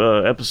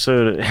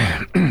episode of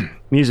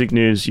Music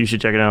News. You should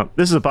check it out.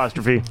 This is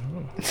Apostrophe.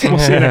 We'll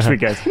see you next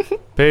week, guys.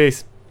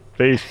 Peace.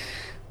 Peace.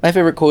 My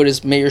favorite quote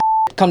is, "May your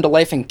come to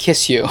life and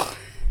kiss you."